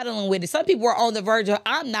even battling with it. Some people are on the verge of,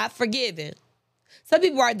 I'm not forgiving. Some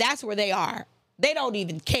people are, that's where they are. They don't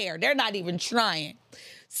even care. They're not even trying.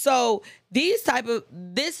 So this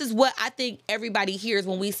is what I think everybody hears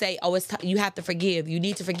when we say, oh, you have to forgive. You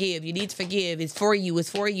need to forgive. You need to forgive. It's for you. It's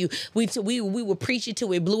for you. We will preach it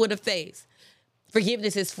till it blue in the face.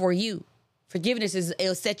 Forgiveness is for you. Forgiveness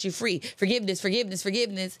it'll set you free. Forgiveness, forgiveness,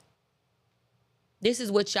 forgiveness. This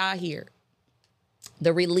is what y'all hear.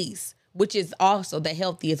 The release, which is also the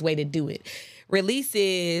healthiest way to do it. Release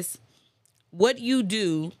is what you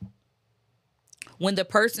do when the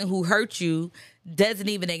person who hurt you doesn't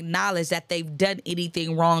even acknowledge that they've done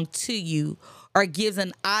anything wrong to you, or gives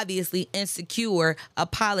an obviously insecure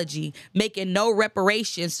apology, making no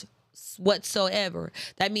reparations whatsoever.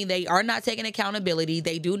 That means they are not taking accountability.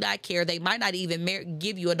 They do not care. They might not even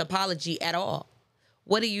give you an apology at all.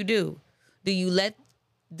 What do? Do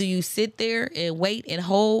you sit there and wait and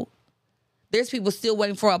hold? There's people still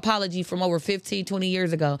waiting for an apology from over 15, 20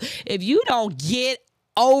 years ago. If you don't get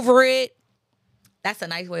over it, that's a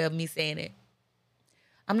nice way of me saying it.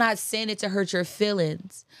 I'm not saying it to hurt your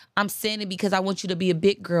feelings. I'm saying it because I want you to be a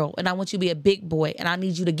big girl and I want you to be a big boy, and I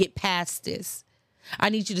need you to get past this. I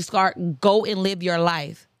need you to go and live your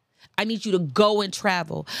life. I need you to go and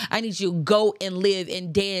travel. I need you to go and live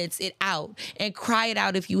and dance it out and cry it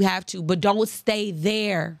out if you have to, but don't stay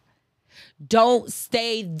there. Don't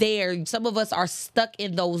stay there. Some of us are stuck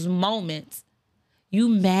in those moments. You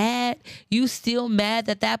mad? You still mad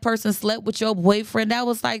that person slept with your boyfriend? That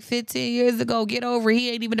was like 15 years ago. Get over it.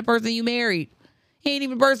 He ain't even the person you married. He ain't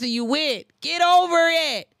even the person you with. Get over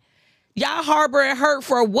it. Y'all harboring hurt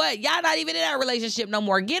for what? Y'all not even in that relationship no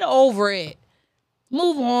more. Get over it.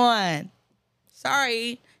 Move on.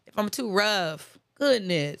 Sorry if I'm too rough.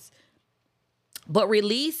 Goodness. But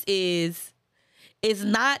release is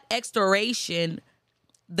not exoneration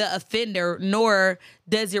the offender, nor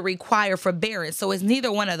does it require forbearance. So it's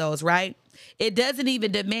neither one of those, right? It doesn't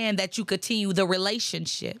even demand that you continue the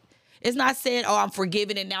relationship. It's not saying, oh, I'm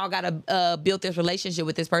forgiven and now I got to build this relationship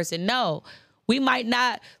with this person. No, we might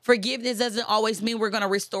not. Forgiveness doesn't always mean we're going to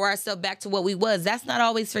restore ourselves back to what we was. That's not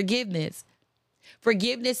always forgiveness.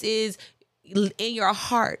 Forgiveness is in your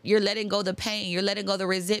heart. You're letting go the pain. You're letting go the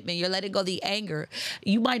resentment. You're letting go the anger.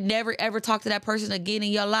 You might never, ever talk to that person again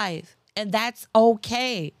in your life. And that's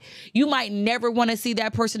okay. You might never want to see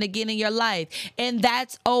that person again in your life. And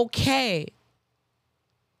that's okay.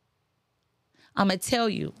 I'm going to tell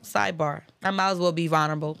you, sidebar, I might as well be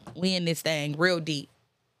vulnerable. We in this thing real deep.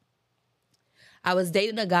 I was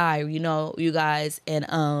dating a guy, you know, you guys, and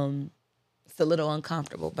it's a little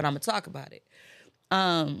uncomfortable, but I'm going to talk about it.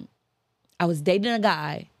 I was dating a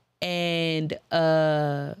guy, and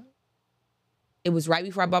it was right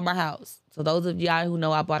before I bought my house. So those of y'all who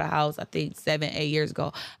know I bought a house, I think 7, 8 years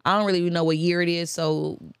ago. I don't really know what year it is,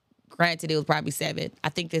 so granted, it was probably 7. I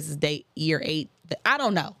think this is year 8. I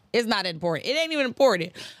don't know. It's not important. It ain't even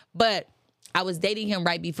important. But I was dating him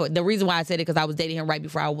right before. The reason why I said it, because I was dating him right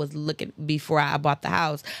before I bought the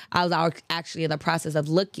house. I was actually in the process of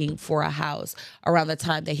looking for a house around the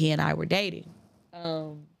time that he and I were dating.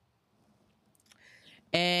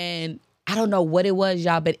 And I don't know what it was,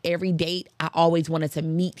 y'all, but every date, I always wanted to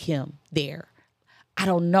meet him there. I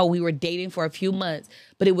don't know. We were dating for a few months,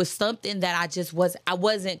 but it was something that I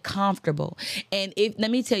wasn't comfortable. And let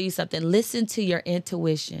me tell you something, listen to your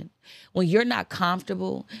intuition. When you're not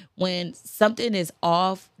comfortable, when something is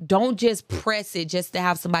off, don't just press it just to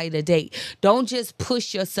have somebody to date. Don't just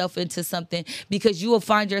push yourself into something, because you will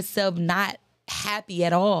find yourself not happy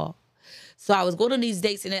at all. So I was going on these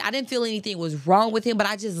dates and I didn't feel anything was wrong with him, but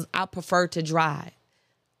I preferred to drive.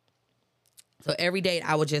 So every day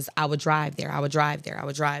I would drive there. I would drive there.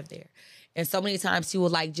 And so many times he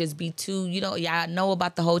would like just be too, I know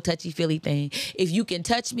about the whole touchy-feely thing. If you can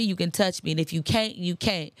touch me, you can touch me. And if you can't, you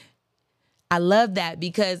can't. I love that,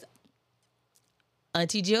 because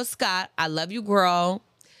Auntie Jill Scott, I love you, girl.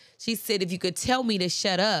 She said, if you could tell me to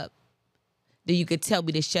shut up, then you could tell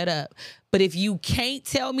me to shut up. But if you can't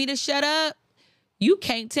tell me to shut up, you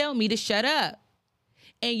can't tell me to shut up.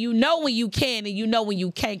 And you know when you can and you know when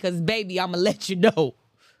you can't, because, baby, I'm going to let you know.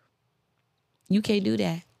 You can't do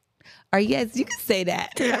that. Or yes, you can say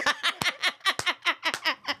that.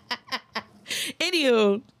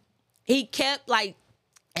 Anywho, he kept like,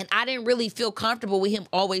 and I didn't really feel comfortable with him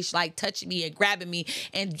always like touching me and grabbing me.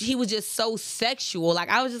 And he was just so sexual. Like,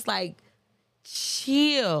 I was just like,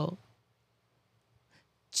 chill.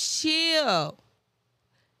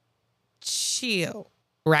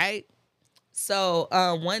 Right? So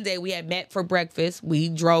one day we had met for breakfast. We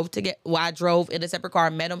drove to I drove in a separate car,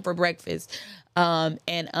 met him for breakfast. And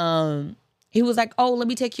he was like, oh, let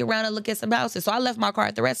me take you around and look at some houses. So I left my car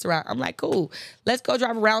at the restaurant. I'm like, cool, let's go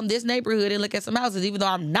drive around this neighborhood and look at some houses. Even though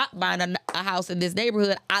I'm not buying a house in this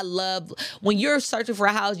neighborhood, I love, when you're searching for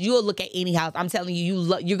a house, you'll look at any house. I'm telling you,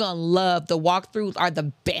 you're going to love, the walkthroughs are the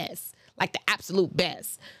best, like the absolute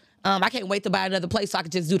best. I can't wait to buy another place so I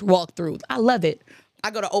can just do the walkthroughs. I love it. I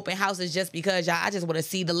go to open houses just because, y'all, I just want to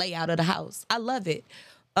see the layout of the house. I love it.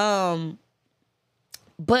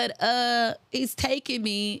 But he's taking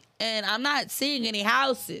me and I'm not seeing any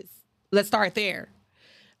houses. Let's start there.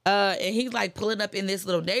 And he's like pulling up in this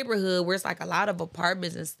little neighborhood where it's like a lot of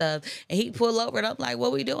apartments and stuff. And he pull over and I'm like,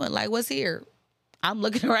 what we doing? Like, what's here? I'm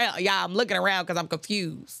looking around. Yeah, I'm looking around because I'm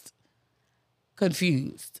confused.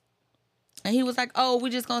 And he was like, oh, we're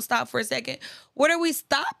just going to stop for a second. What are we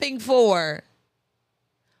stopping for?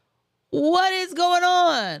 What is going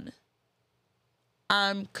on?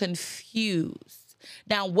 I'm confused.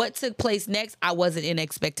 Now, what took place next, I wasn't in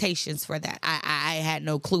expectations for that. I had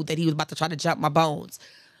no clue that he was about to try to jump my bones.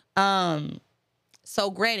 So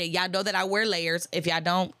granted, y'all know that I wear layers. If y'all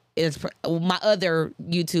don't, it's my other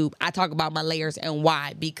YouTube, I talk about my layers and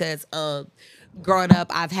why. Because growing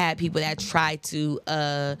up, I've had people that try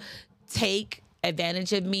to take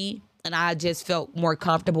advantage of me. And I just felt more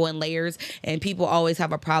comfortable in layers. And people always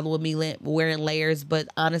have a problem with me wearing layers. But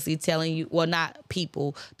honestly telling you, well, not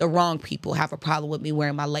people, the wrong people have a problem with me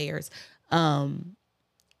wearing my layers. And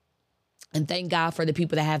thank God for the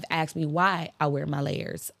people that have asked me why I wear my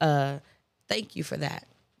layers. Thank you for that,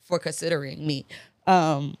 for considering me.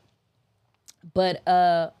 But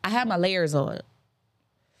I had my layers on.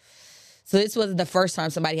 So this wasn't the first time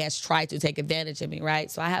somebody has tried to take advantage of me, right?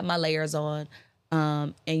 So I had my layers on.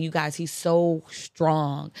 And you guys, he's so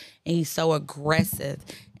strong and he's so aggressive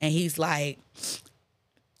and he's like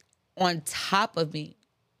on top of me,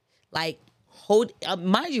 like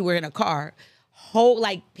mind you, we're in a car,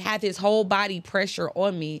 have his whole body pressure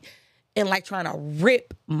on me and like trying to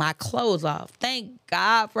rip my clothes off. Thank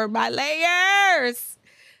God for my layers.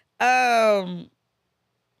 And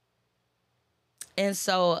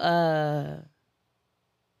so,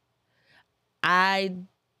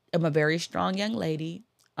 I'm a very strong young lady,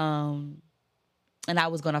 and I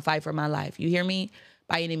was going to fight for my life. You hear me?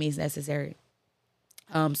 By any means necessary.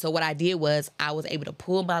 So what I did was I was able to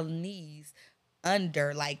pull my knees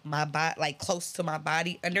under, like my body, like close to my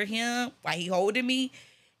body under him while he holding me,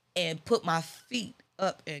 and put my feet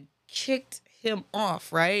up and kicked him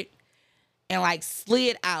off, right? And like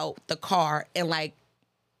slid out the car and like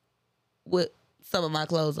with some of my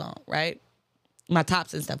clothes on, right? My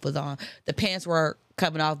tops and stuff was on. The pants were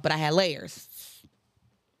coming off, but I had layers.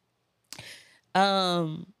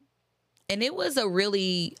 And it was a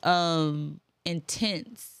really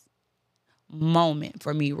intense moment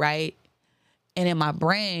for me, right? And in my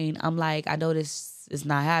brain, I'm like, I know this is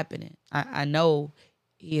not happening. I know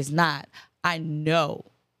he is not. I know.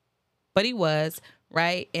 But he was,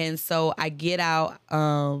 right? And so I get out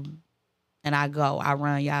and I go. I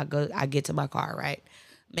run, y'all go. I get to my car, right?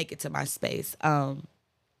 Make it to my space.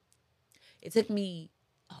 It took me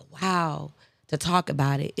a while to talk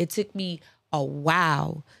about it. It took me a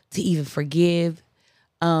while to even forgive.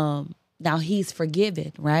 Now he's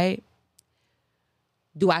forgiven, right?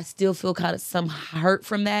 Do I still feel kind of some hurt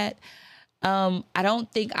from that? I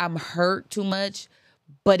don't think I'm hurt too much,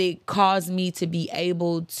 but it caused me to be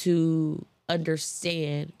able to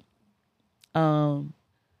understand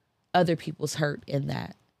other people's hurt in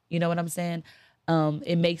that. You know what I'm saying?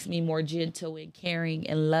 It makes me more gentle and caring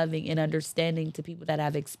and loving and understanding to people that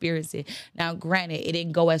have experienced it. Now, granted, it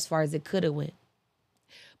didn't go as far as it could have went,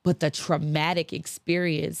 but the traumatic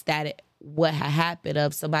experience what had happened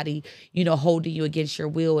of somebody, holding you against your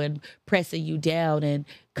will and pressing you down and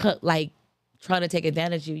trying to take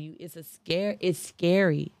advantage of you, it's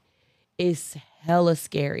scary. It's hella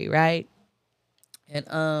scary, right?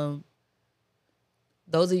 And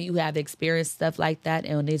those of you who have experienced stuff like that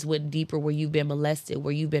and it's went deeper, where you've been molested,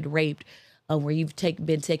 where you've been raped, where you've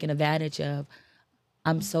been taken advantage of,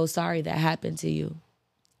 I'm so sorry that happened to you.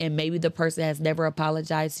 And maybe the person has never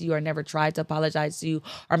apologized to you or never tried to apologize to you,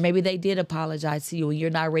 or maybe they did apologize to you and you're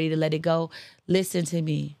not ready to let it go. Listen to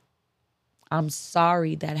me. I'm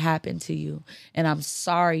sorry that happened to you. And I'm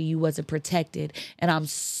sorry you wasn't protected. And I'm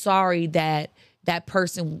sorry that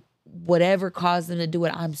person, whatever caused them to do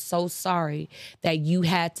it, I'm so sorry that you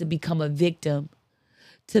had to become a victim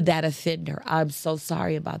to that offender. I'm so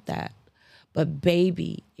sorry about that. But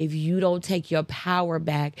baby, if you don't take your power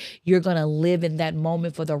back, you're going to live in that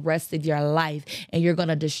moment for the rest of your life. And you're going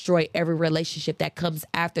to destroy every relationship that comes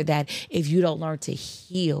after that if you don't learn to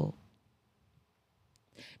heal.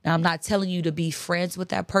 Now, I'm not telling you to be friends with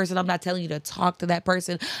that person. I'm not telling you to talk to that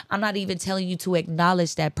person. I'm not even telling you to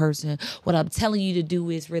acknowledge that person. What I'm telling you to do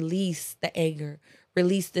is release the anger,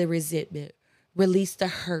 release the resentment, release the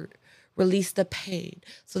hurt, release the pain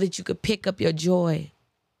so that you could pick up your joy,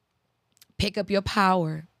 pick up your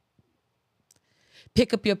power,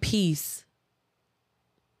 pick up your peace.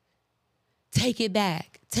 Take it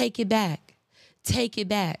back, take it back, take it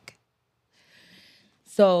back.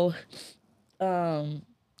 So,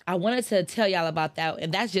 I wanted to tell y'all about that.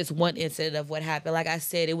 And that's just one incident of what happened. Like I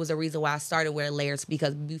said, it was a reason why I started wearing layers,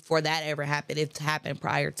 because before that ever happened, it happened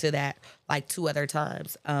prior to that, like 2 other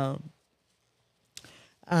times. When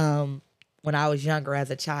I was younger as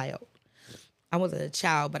a child. I wasn't a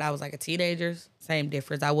child, but I was like a teenager. Same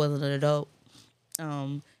difference. I wasn't an adult.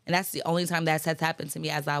 And that's the only time that has happened to me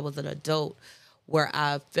as I was an adult, where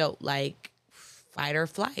I felt like fight or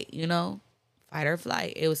flight, fight or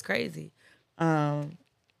flight. It was crazy.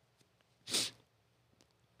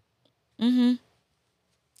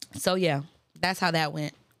 So yeah, that's how that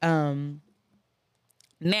went. Now,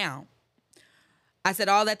 I said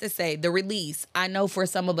all that to say the release. I know for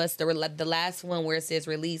some of us, the last one where it says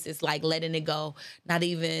release is like letting it go, not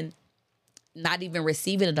even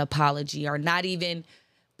receiving an apology, or not even,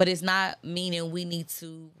 but it's not meaning we need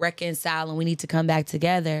to reconcile and we need to come back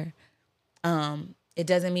together. It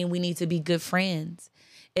doesn't mean we need to be good friends.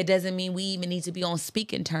 It doesn't mean we even need to be on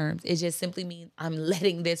speaking terms. It just simply means I'm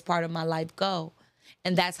letting this part of my life go.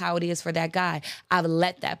 And that's how it is for that guy. I've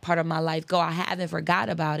let that part of my life go. I haven't forgot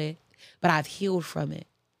about it, but I've healed from it.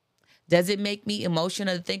 Does it make me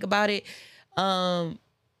emotional to think about it? Not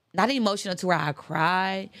emotional to where I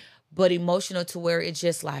cry, but emotional to where it's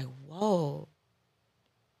just like, whoa,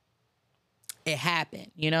 it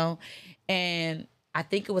happened, And I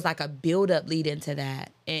think it was like a buildup lead into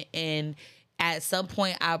that. And at some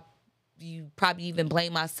point, you probably even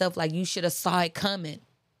blame myself, like, you should have saw it coming.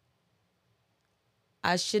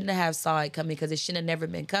 I shouldn't have saw it coming because it should have never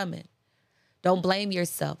been coming. Don't blame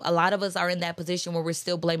yourself. A lot of us are in that position where we're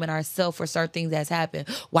still blaming ourselves for certain things that's happened.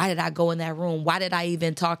 Why did I go in that room? Why did I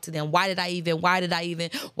even talk to them? Why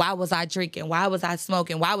was I drinking? Why was I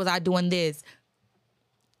smoking? Why was I doing this?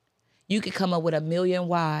 You could come up with a million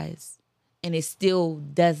whys, and it still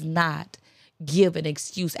does not give an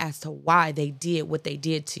excuse as to why they did what they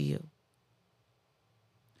did to you.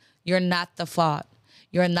 You're not the fault.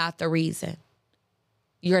 You're not the reason.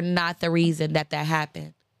 You're not the reason that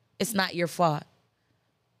happened. It's not your fault.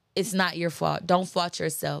 It's not your fault. Don't fault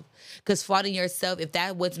yourself. Because faulting yourself, if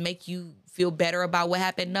that would make you feel better about what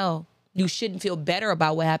happened, no. You shouldn't feel better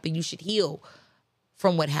about what happened. You should heal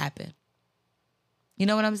from what happened. You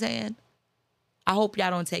know what I'm saying? I hope y'all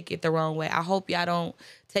don't take it the wrong way. I hope y'all don't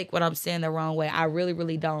take what I'm saying the wrong way. I really,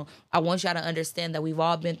 really don't. I want y'all to understand that we've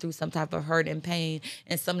all been through some type of hurt and pain,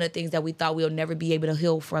 and some of the things that we thought we'll never be able to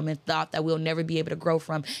heal from, and thought that we'll never be able to grow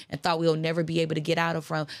from, and thought we'll never be able to get out of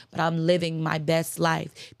from. But I'm living my best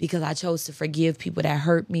life because I chose to forgive people that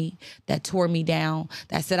hurt me, that tore me down,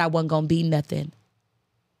 that said I wasn't going to be nothing.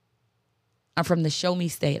 I'm from the show me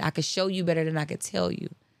state. I could show you better than I could tell you.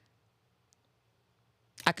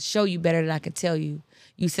 I could show you better than I could tell you.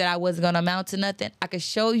 You said I wasn't going to amount to nothing. I could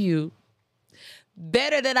show you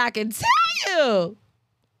better than I can tell you.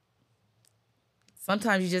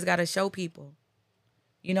 Sometimes you just got to show people.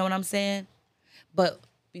 You know what I'm saying? But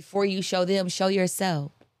before you show them, show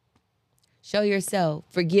yourself. Show yourself.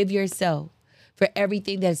 Forgive yourself for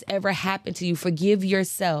everything that's ever happened to you. Forgive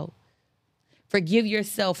yourself. Forgive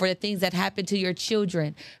yourself for the things that happened to your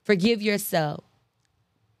children. Forgive yourself.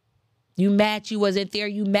 You mad you wasn't there.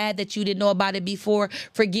 You mad that you didn't know about it before.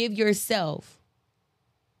 Forgive yourself.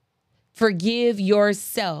 Forgive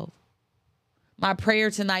yourself. My prayer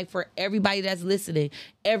tonight for everybody that's listening,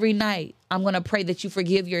 every night, I'm going to pray that you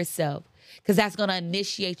forgive yourself, because that's going to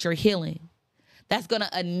initiate your healing. That's going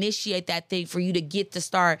to initiate that thing for you to get to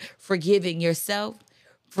start forgiving yourself,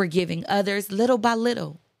 forgiving others, little by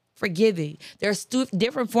little, forgiving. There's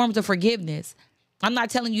different forms of forgiveness. I'm not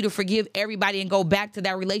telling you to forgive everybody and go back to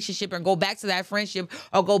that relationship and go back to that friendship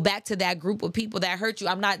or go back to that group of people that hurt you.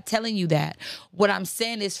 I'm not telling you that. What I'm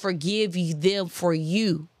saying is forgive them for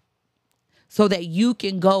you, so that you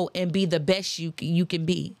can go and be the best you can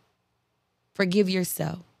be. Forgive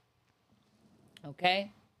yourself.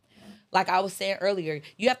 Okay? Like I was saying earlier,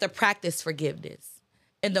 you have to practice forgiveness.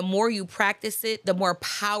 And the more you practice it, the more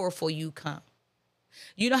powerful you come.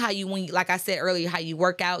 You know how like I said earlier, how you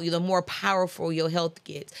work out, the more powerful your health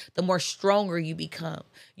gets, the more stronger you become.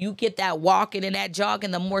 You get that walking and that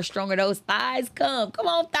jogging, the more stronger those thighs come. Come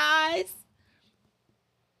on, thighs.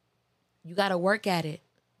 You got to work at it.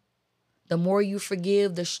 The more you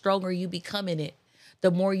forgive, the stronger you become in it.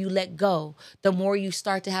 The more you let go, the more you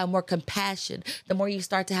start to have more compassion, the more you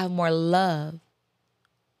start to have more love.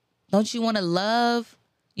 Don't you want to love?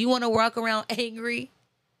 You want to walk around angry?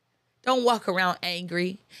 Don't walk around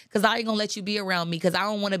angry, because I ain't going to let you be around me, because I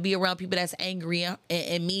don't want to be around people that's angry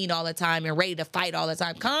and mean all the time and ready to fight all the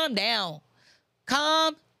time. Calm down.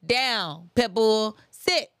 Calm down, Pitbull.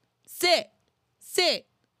 Sit, sit, sit.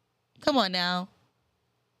 Come on now.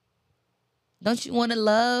 Don't you want to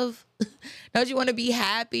love? Don't you want to be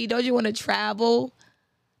happy? Don't you want to travel?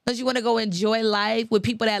 Don't you want to go enjoy life with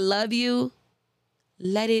people that love you?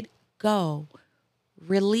 Let it go.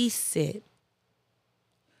 Release it.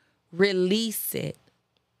 Release it.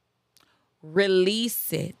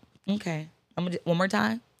 Release it. Okay. I'm gonna one more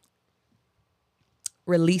time.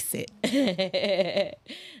 Release it.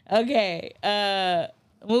 Okay.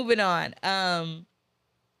 Moving on.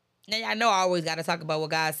 Now, I know I always got to talk about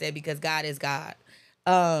what God said, because God is God.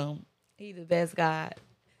 He's the best God.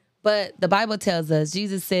 But the Bible tells us,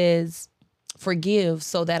 Jesus says, forgive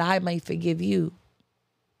so that I may forgive you,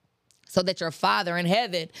 so that your Father in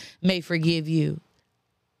heaven may forgive you.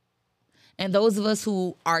 And those of us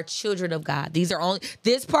who are children of God,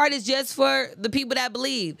 this part is just for the people that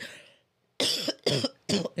believe.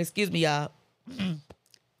 Excuse me, y'all.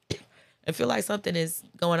 I feel like something is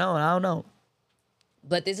going on. I don't know.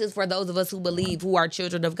 But this is for those of us who believe, who are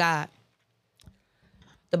children of God.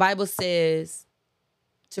 The Bible says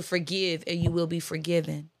to forgive and you will be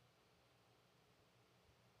forgiven.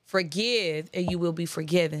 Forgive and you will be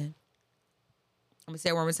forgiven. I'm going to say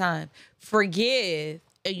it one more time. Forgive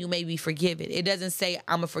and you may be forgiven. It doesn't say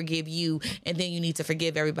I'm going to forgive you and then you need to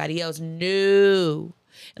forgive everybody else. No.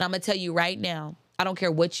 And I'm going to tell you right now, I don't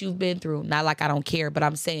care what you've been through. Not like I don't care, but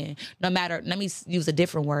I'm saying no matter, let me use a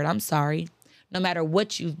different word. I'm sorry. No matter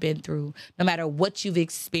what you've been through, no matter what you've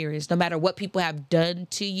experienced, no matter what people have done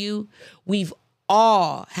to you, we've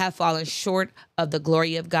all have fallen short of the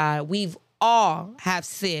glory of God. We've all have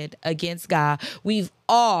sinned against God. We've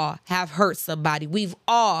all have hurt somebody. We've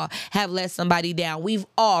all have let somebody down. We've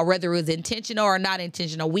all, whether it was intentional or not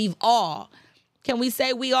intentional, we've all. Can we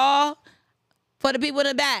say we all? For the people in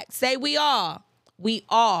the back, say we all. We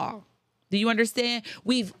all. Do you understand?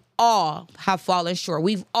 We've all have fallen short.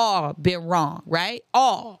 We've all been wrong, right?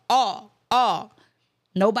 All.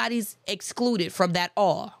 Nobody's excluded from that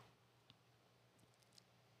all.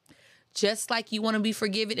 Just like you want to be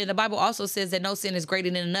forgiven. And the Bible also says that no sin is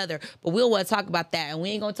greater than another. But we don't want to talk about that. And we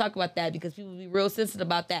ain't going to talk about that because people be real sensitive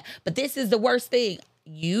about that. But this is the worst thing.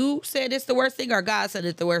 You said it's the worst thing, or God said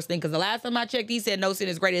it's the worst thing? Because the last time I checked, he said no sin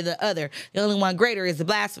is greater than the other. The only one greater is the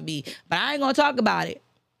blasphemy. But I ain't going to talk about it.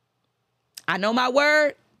 I know my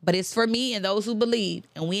word, but it's for me and those who believe.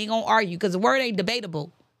 And we ain't going to argue because the word ain't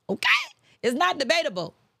debatable. Okay? It's not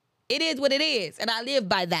debatable. It is what it is. And I live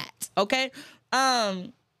by that. Okay?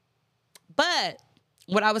 But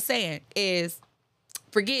what I was saying is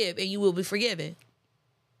forgive and you will be forgiven.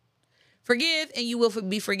 Forgive and you will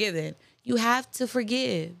be forgiven. You have to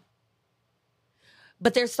forgive.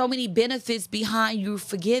 But there's so many benefits behind you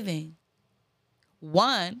forgiving.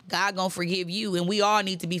 One, God gonna forgive you, and we all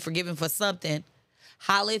need to be forgiven for something.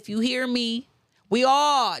 Holla if you hear me. We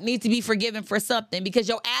all need to be forgiven for something because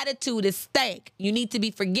your attitude is stank. You need to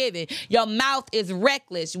be forgiven. Your mouth is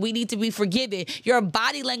reckless. We need to be forgiven. Your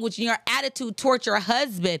body language and your attitude towards your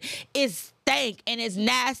husband is stank and it's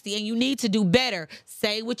nasty and you need to do better.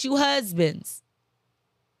 Say with you husbands.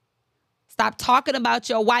 Stop talking about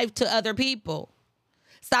your wife to other people.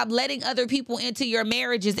 Stop letting other people into your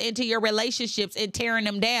marriages, into your relationships and tearing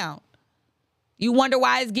them down. You wonder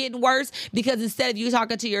why it's getting worse? Because instead of you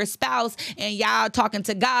talking to your spouse and y'all talking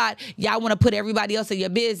to God, y'all want to put everybody else in your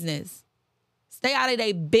business. Stay out of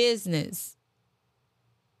their business.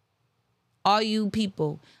 All you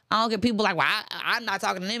people. I don't get people like, well, I'm not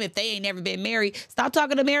talking to them if they ain't never been married. Stop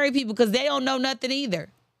talking to married people because they don't know nothing either.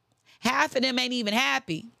 Half of them ain't even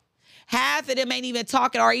happy. Half of them ain't even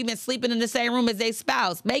talking or even sleeping in the same room as their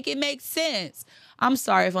spouse. Make it make sense. I'm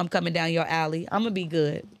sorry if I'm coming down your alley. I'm going to be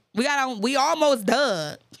good. We almost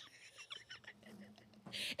done.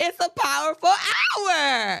 It's a powerful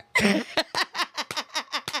hour.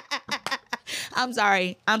 I'm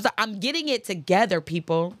sorry. I'm getting it together,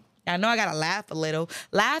 people. I know I got to laugh a little.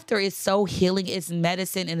 Laughter is so healing. It's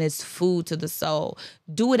medicine and it's food to the soul.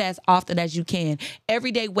 Do it as often as you can.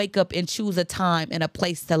 Every day, wake up and choose a time and a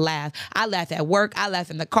place to laugh. I laugh at work. I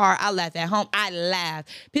laugh in the car. I laugh at home. I laugh.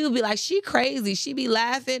 People be like, she crazy. She be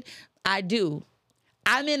laughing. I do.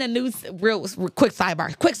 I'm in a new, real quick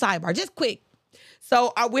sidebar, just quick.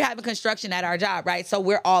 So we're having construction at our job, right? So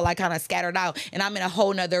we're all like kind of scattered out and I'm in a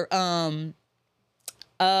whole nother,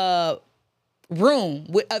 room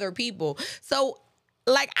with other people. So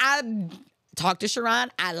like I talk to Sharon,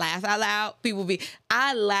 I laugh out loud.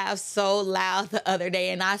 I laughed so loud the other day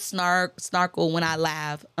and I snarkle when I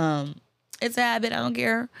laugh. It's a habit, I don't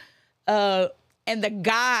care. And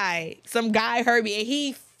some guy heard me and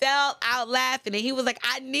he fell out laughing and he was like,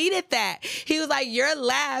 I needed that. He was like, your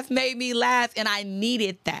laugh made me laugh and I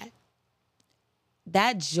needed that.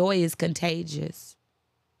 That joy is contagious.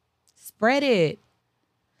 Spread it.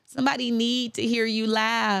 Somebody needs to hear you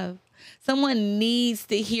laugh. Someone needs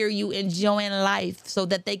to hear you enjoying life so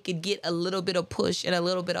that they could get a little bit of push and a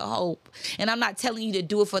little bit of hope. And I'm not telling you to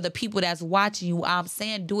do it for the people that's watching you. I'm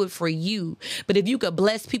saying do it for you. But if you could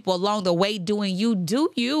bless people along the way doing you, do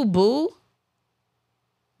you, boo.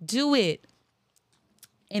 Do it.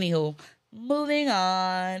 Anywho, moving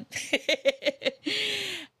on.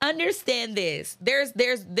 Understand this.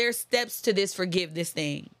 There's steps to this forgiveness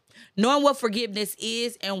thing. Knowing what forgiveness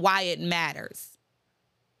is and why it matters.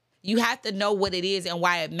 You have to know what it is and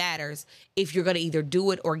why it matters if you're going to either do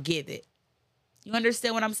it or give it. You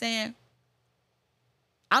understand what I'm saying?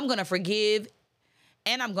 I'm going to forgive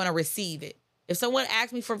and I'm going to receive it. If someone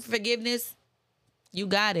asks me for forgiveness, you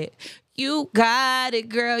got it. You got it,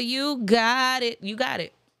 girl. You got it. You got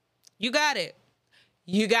it. You got it.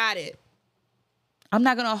 You got it. I'm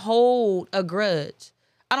not going to hold a grudge.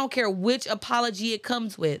 I don't care which apology it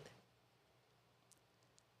comes with.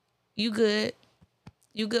 You good.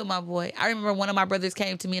 You good, my boy. I remember one of my brothers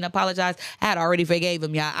came to me and apologized. I had already forgave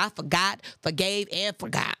him, y'all. I forgave, and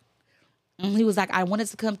forgot. And he was like, I wanted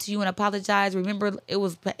to come to you and apologize. Remember,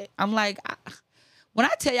 I'm like, when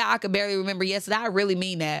I tell y'all I could barely remember yesterday, I really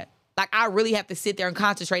mean that. Like, I really have to sit there and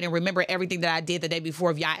concentrate and remember everything that I did the day before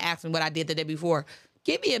if y'all ask me what I did the day before.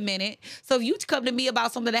 Give me a minute. So if you come to me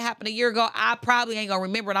about something that happened a year ago, I probably ain't gonna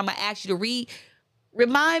remember, and I'm gonna ask you to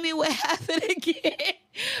remind me what happened again.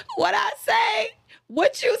 What I say?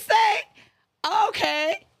 What you say?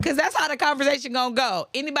 Okay. Because that's how the conversation gonna go.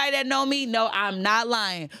 Anybody that know me, know I'm not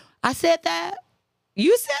lying. I said that?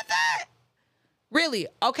 You said that? Really?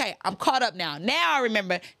 Okay, I'm caught up now. Now I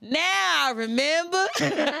remember. Now I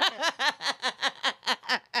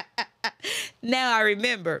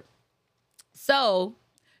remember. So,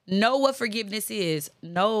 know what forgiveness is.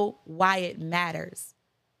 Know why it matters.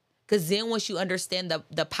 Because then once you understand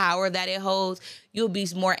the power that it holds, you'll be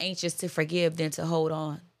more anxious to forgive than to hold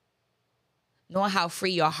on. Knowing how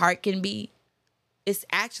free your heart can be, it's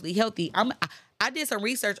actually healthy. I did some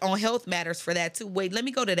research on health matters for that too. Wait, let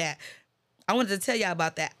me go to that. I wanted to tell y'all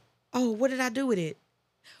about that. Oh, what did I do with it?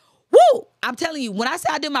 Woo! I'm telling you, when I say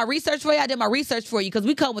I did my research for you, I did my research for you because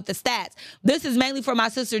we come with the stats. This is mainly for my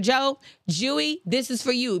sister Joe. Jewy, this is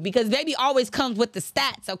for you because baby always comes with the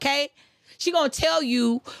stats, okay? She gonna tell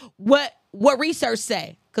you what research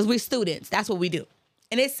say because we're students. That's what we do.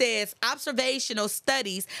 And it says observational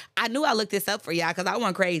studies. I knew I looked this up for y'all because I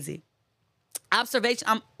went crazy.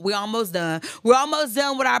 We're almost done. We're almost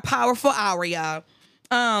done with our powerful hour, y'all.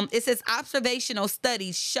 It says observational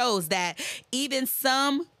studies shows that even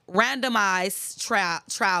some randomized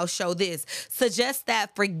trials show this, suggests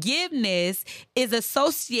that forgiveness is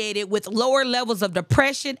associated with lower levels of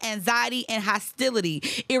depression, anxiety, and hostility.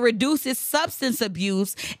 It reduces substance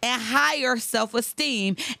abuse and higher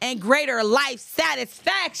self-esteem and greater life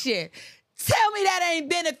satisfaction. Tell me that ain't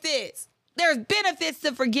benefits. There's benefits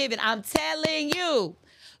to forgiving. I'm telling you.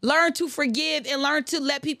 Learn to forgive and learn to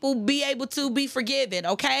let people be able to be forgiven,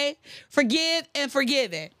 okay? Forgive and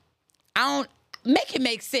forgiven. I don't make it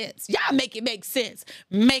make sense. Y'all make it make sense.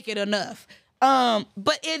 Make it enough.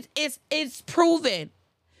 But it's proven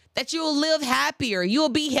that you'll live happier. You'll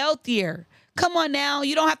be healthier. Come on now.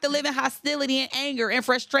 You don't have to live in hostility and anger and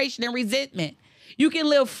frustration and resentment. You can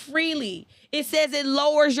live freely. It says it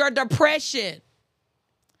lowers your depression.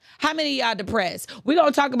 How many of y'all depressed? We're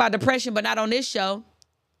going to talk about depression, but not on this show.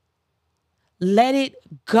 Let it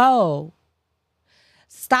go.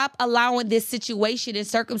 Stop allowing this situation and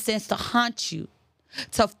circumstance to haunt you,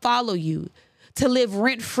 to follow you, to live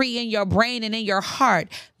rent-free in your brain and in your heart.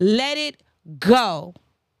 Let it go.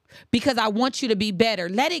 Because I want you to be better.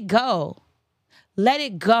 Let it go. Let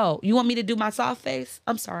it go. You want me to do my soft face?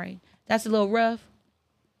 I'm sorry. That's a little rough.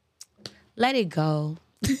 Let it go.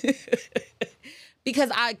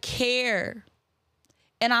 Because I care.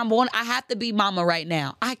 And I have to be mama right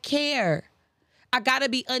now. I care. I gotta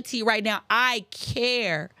be auntie right now. I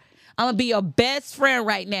care. I'm gonna be your best friend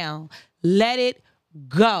right now. Let it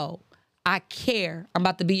go. I care. I'm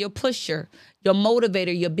about to be your pusher, your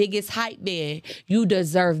motivator, your biggest hype man. You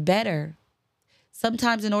deserve better.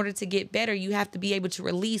 Sometimes in order to get better, you have to be able to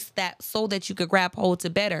release that so that you could grab hold to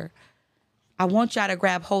better. I want y'all to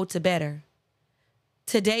grab hold to better.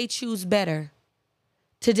 Today, choose better.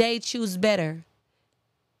 Today, choose better.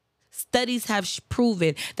 Studies have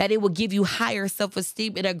proven that it will give you higher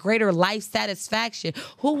self-esteem and a greater life satisfaction.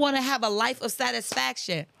 Who want to have a life of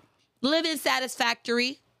satisfaction? Living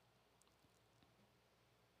satisfactory.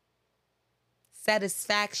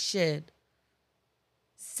 Satisfaction.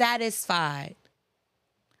 Satisfied.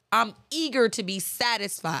 I'm eager to be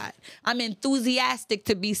satisfied. I'm enthusiastic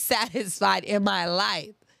to be satisfied in my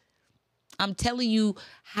life. I'm telling you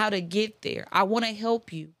how to get there. I want to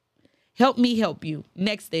help you. Help me help you.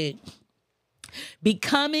 Next thing.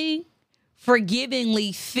 Becoming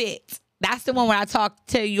forgivingly fit. That's the one where I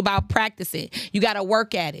tell you about practicing. You got to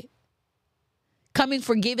work at it. Coming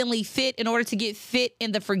forgivingly fit, in order to get fit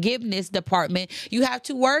in the forgiveness department, you have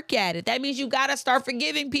to work at it. That means you got to start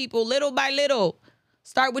forgiving people little by little.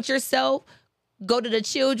 Start with yourself. Go to the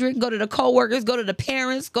children, go to the coworkers, go to the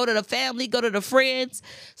parents, go to the family, go to the friends.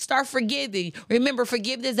 Start forgiving. Remember,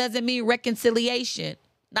 forgiveness doesn't mean reconciliation.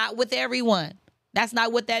 Not with everyone. That's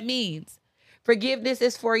not what that means. Forgiveness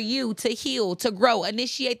is for you to heal, to grow,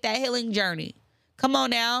 initiate that healing journey. Come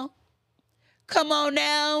on now. Come on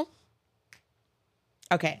now.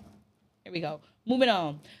 Okay, here we go. Moving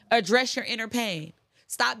on. Address your inner pain.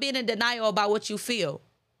 Stop being in denial about what you feel.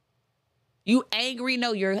 You angry?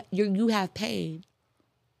 No, you have pain.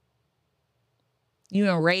 You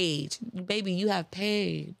enraged. Baby, you have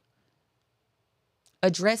pain.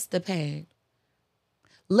 Address the pain.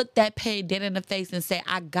 Look that pain dead in the face and say,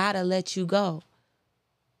 I gotta let you go.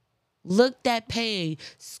 Look that pain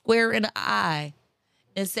square in the eye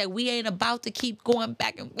and say, we ain't about to keep going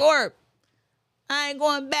back and forth. I ain't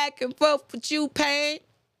going back and forth with you, pain.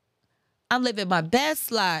 I'm living my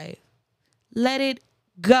best life. Let it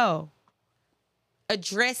go.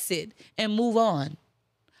 Address it and move on.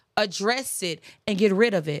 Address it and get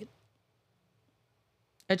rid of it.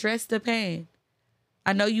 Address the pain.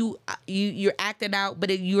 I know you're acting out, but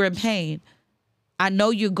you're in pain. I know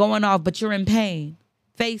you're going off, but you're in pain.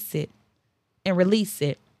 Face it and release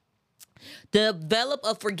it. Develop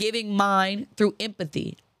a forgiving mind through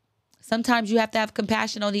empathy. Sometimes you have to have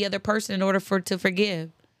compassion on the other person in order to forgive.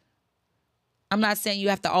 I'm not saying you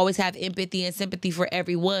have to always have empathy and sympathy for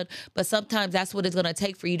everyone, but sometimes that's what it's going to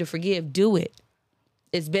take for you to forgive. Do it.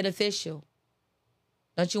 It's beneficial.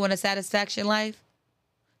 Don't you want a satisfaction life?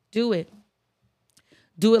 Do it.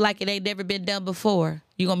 Do it like it ain't never been done before.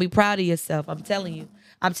 You're going to be proud of yourself. I'm telling you.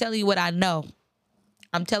 I'm telling you what I know.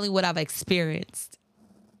 I'm telling you what I've experienced.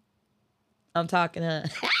 I'm talking, huh?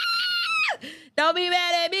 Don't be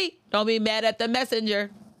mad at me. Don't be mad at the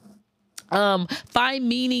messenger. Find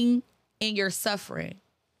meaning in your suffering.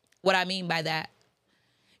 What I mean by that,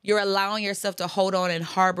 you're allowing yourself to hold on and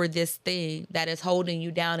harbor this thing that is holding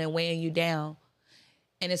you down and weighing you down,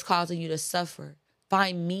 and it's causing you to suffer.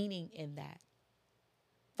 Find meaning in that.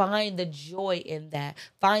 Find the joy in that.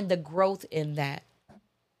 Find the growth in that.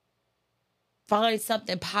 Find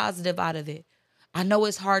something positive out of it. I know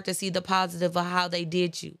it's hard to see the positive of how they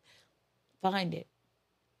did you. Find it.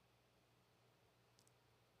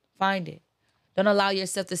 Find it. Don't allow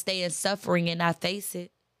yourself to stay in suffering and not face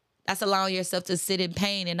it. That's allowing yourself to sit in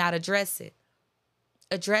pain and not address it.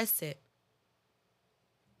 Address it.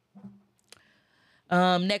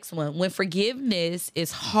 Next one. When forgiveness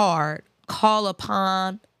is hard, call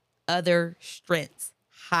upon other strengths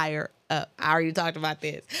higher up. I already talked about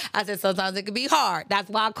this. I said sometimes it can be hard. That's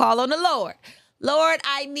why I call on the Lord. Lord,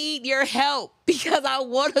 I need your help because I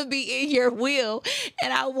want to be in your will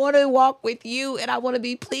and I want to walk with you and I want to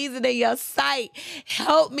be pleasing in your sight.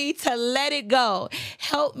 Help me to let it go.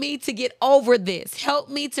 Help me to get over this. Help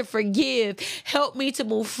me to forgive. Help me to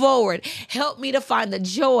move forward. Help me to find the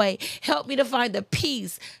joy. Help me to find the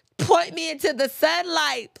peace. Point me into the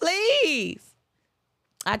sunlight, please.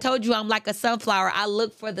 I told you I'm like a sunflower. I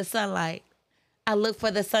look for the sunlight. I look for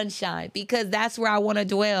the sunshine because that's where I want to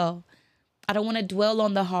dwell. I don't want to dwell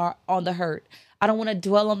on the hurt. I don't want to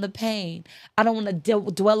dwell on the pain. I don't want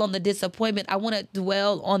to dwell on the disappointment. I want to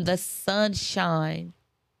dwell on the sunshine.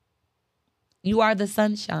 You are the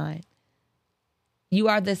sunshine. You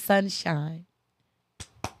are the sunshine.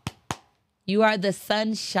 You are the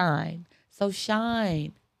sunshine. So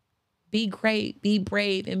shine. Be great, be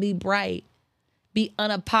brave, and be bright. Be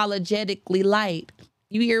unapologetically light.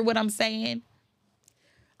 You hear what I'm saying?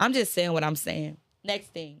 I'm just saying what I'm saying. Next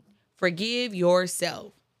thing. Forgive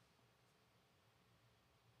yourself.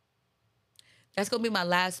 That's going to be my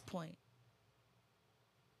last point.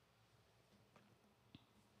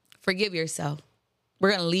 Forgive yourself. We're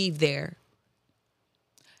going to leave there.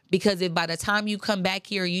 Because if by the time you come back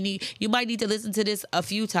here, you might need to listen to this a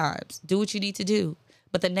few times. Do what you need to do.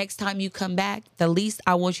 But the next time you come back, the least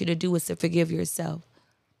I want you to do is to forgive yourself.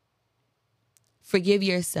 Forgive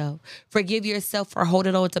yourself. Forgive yourself for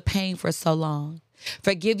holding on to pain for so long.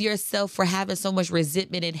 Forgive yourself for having so much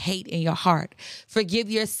resentment and hate in your heart.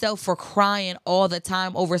 Forgive yourself for crying all the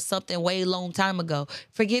time over something way long time ago.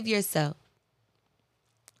 Forgive yourself.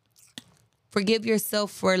 Forgive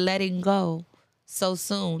yourself for letting go so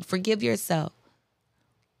soon. Forgive yourself.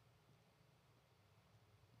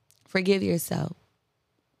 Forgive yourself.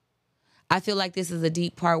 I feel like this is a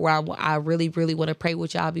deep part where I really, really want to pray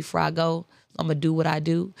with y'all before I go. I'm going to do what I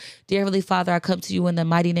do. Dear Heavenly Father, I come to you in the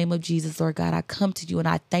mighty name of Jesus, Lord God. I come to you and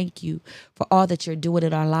I thank you for all that you're doing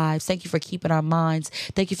in our lives. Thank you for keeping our minds.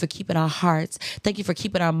 Thank you for keeping our hearts. Thank you for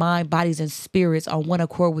keeping our mind, bodies, and spirits on one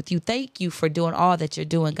accord with you. Thank you for doing all that you're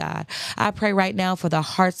doing, God. I pray right now for the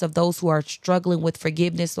hearts of those who are struggling with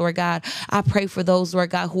forgiveness, Lord God. I pray for those, Lord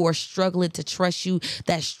God, who are struggling to trust you,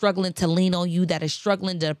 that's struggling to lean on you, that is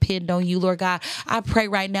struggling to depend on you, Lord God. I pray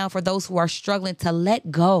right now for those who are struggling to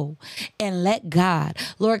let go and let God.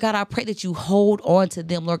 Lord God, I pray that you hold on to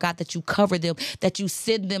them, Lord God, that you cover them, that you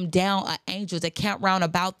send them down angels that count round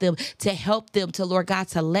about them to help them to, Lord God,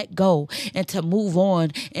 to let go and to move on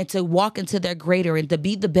and to walk into their greater and to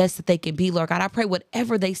be the best that they can be, Lord God. I pray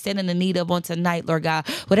whatever they stand in the need of on tonight, Lord God,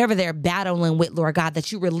 whatever they're battling with, Lord God,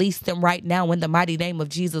 that you release them right now in the mighty name of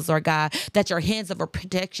Jesus, Lord God, that your hands of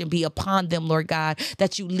protection be upon them, Lord God,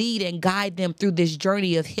 that you lead and guide them through this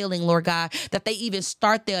journey of healing, Lord God, that they even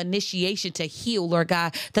start their initiation to heal, Lord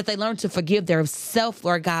God, that they learn to forgive their self,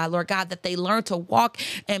 Lord God, that they learn to walk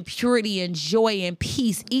in purity and joy and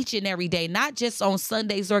peace each and every day, not just on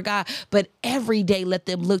Sundays, Lord God, but every day let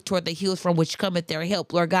them look toward the hills from which cometh their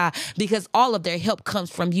help, Lord God, because all of their help comes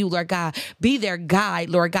from you, Lord God. Be their guide,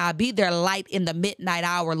 Lord God. Be their light in the midnight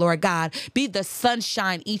hour, Lord God. Be the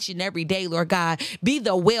sunshine each and every day, Lord God. Be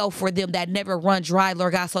the well for them that never run dry,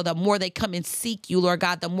 Lord God, so the more they come and seek you, Lord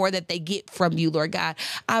God, the more that they get from you, Lord God.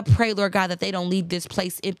 I pray, Lord God, that they don't leave this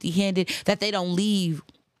place empty-handed, that they don't leave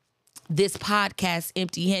this podcast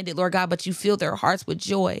empty-handed, Lord God, but you fill their hearts with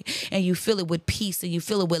joy and you fill it with peace and you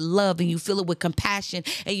fill it with love and you fill it with compassion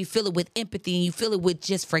and you fill it with empathy and you fill it with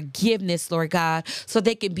just forgiveness, Lord God, so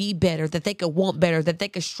they can be better, that they can want better, that they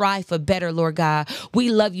can strive for better, Lord God.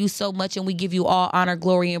 We love you so much and we give you all honor,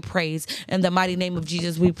 glory, and praise. In the mighty name of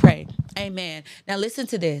Jesus, we pray. Amen. Now listen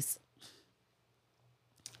to this.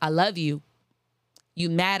 I love you. You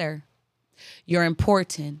matter. You're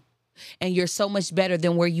important. And you're so much better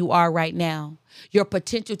than where you are right now. Your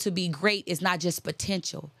potential to be great is not just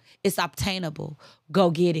potential. It's obtainable. Go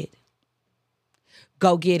get it.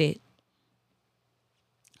 Go get it.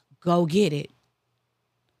 Go get it.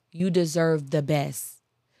 You deserve the best.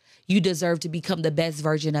 You deserve to become the best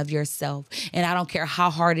version of yourself. And I don't care how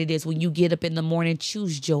hard it is when you get up in the morning,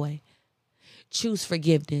 choose joy. Choose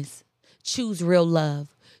forgiveness. Choose real love.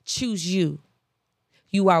 Choose you.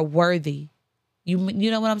 You are worthy. You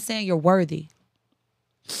know what I'm saying? You're worthy.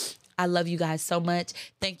 I love you guys so much.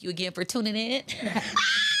 Thank you again for tuning in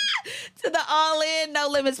to the All In No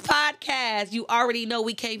Limits podcast. You already know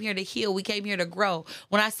we came here to heal. We came here to grow.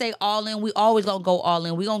 When I say all in, we always gonna go all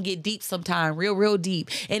in. We gonna get deep sometime, real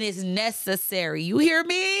deep. And it's necessary. You hear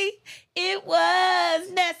me? It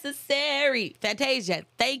was necessary. Fantasia,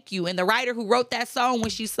 thank you. And the writer who wrote that song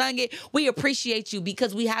when she sung it, we appreciate you,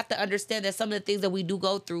 because we have to understand that some of the things that we do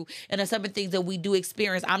go through and some of the things that we do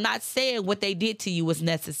experience, I'm not saying what they did to you was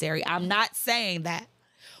necessary. I'm not saying that.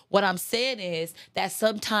 What I'm saying is that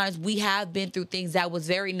sometimes we have been through things that was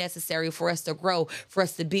very necessary for us to grow, for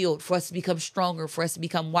us to build, for us to become stronger, for us to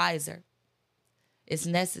become wiser. It's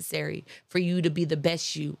necessary for you to be the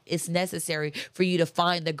best you. It's necessary for you to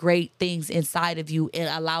find the great things inside of you and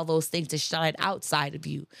allow those things to shine outside of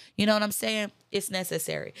you. You know what I'm saying? It's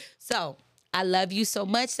necessary. So I love you so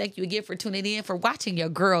much. Thank you again for tuning in, for watching your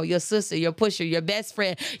girl, your sister, your pusher, your best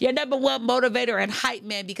friend, your number one motivator and hype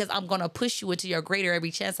man, because I'm going to push you into your greater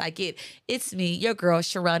every chance I get. It's me, your girl,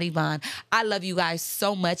 Sharron Yvonne. I love you guys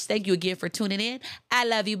so much. Thank you again for tuning in. I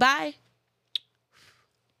love you. Bye.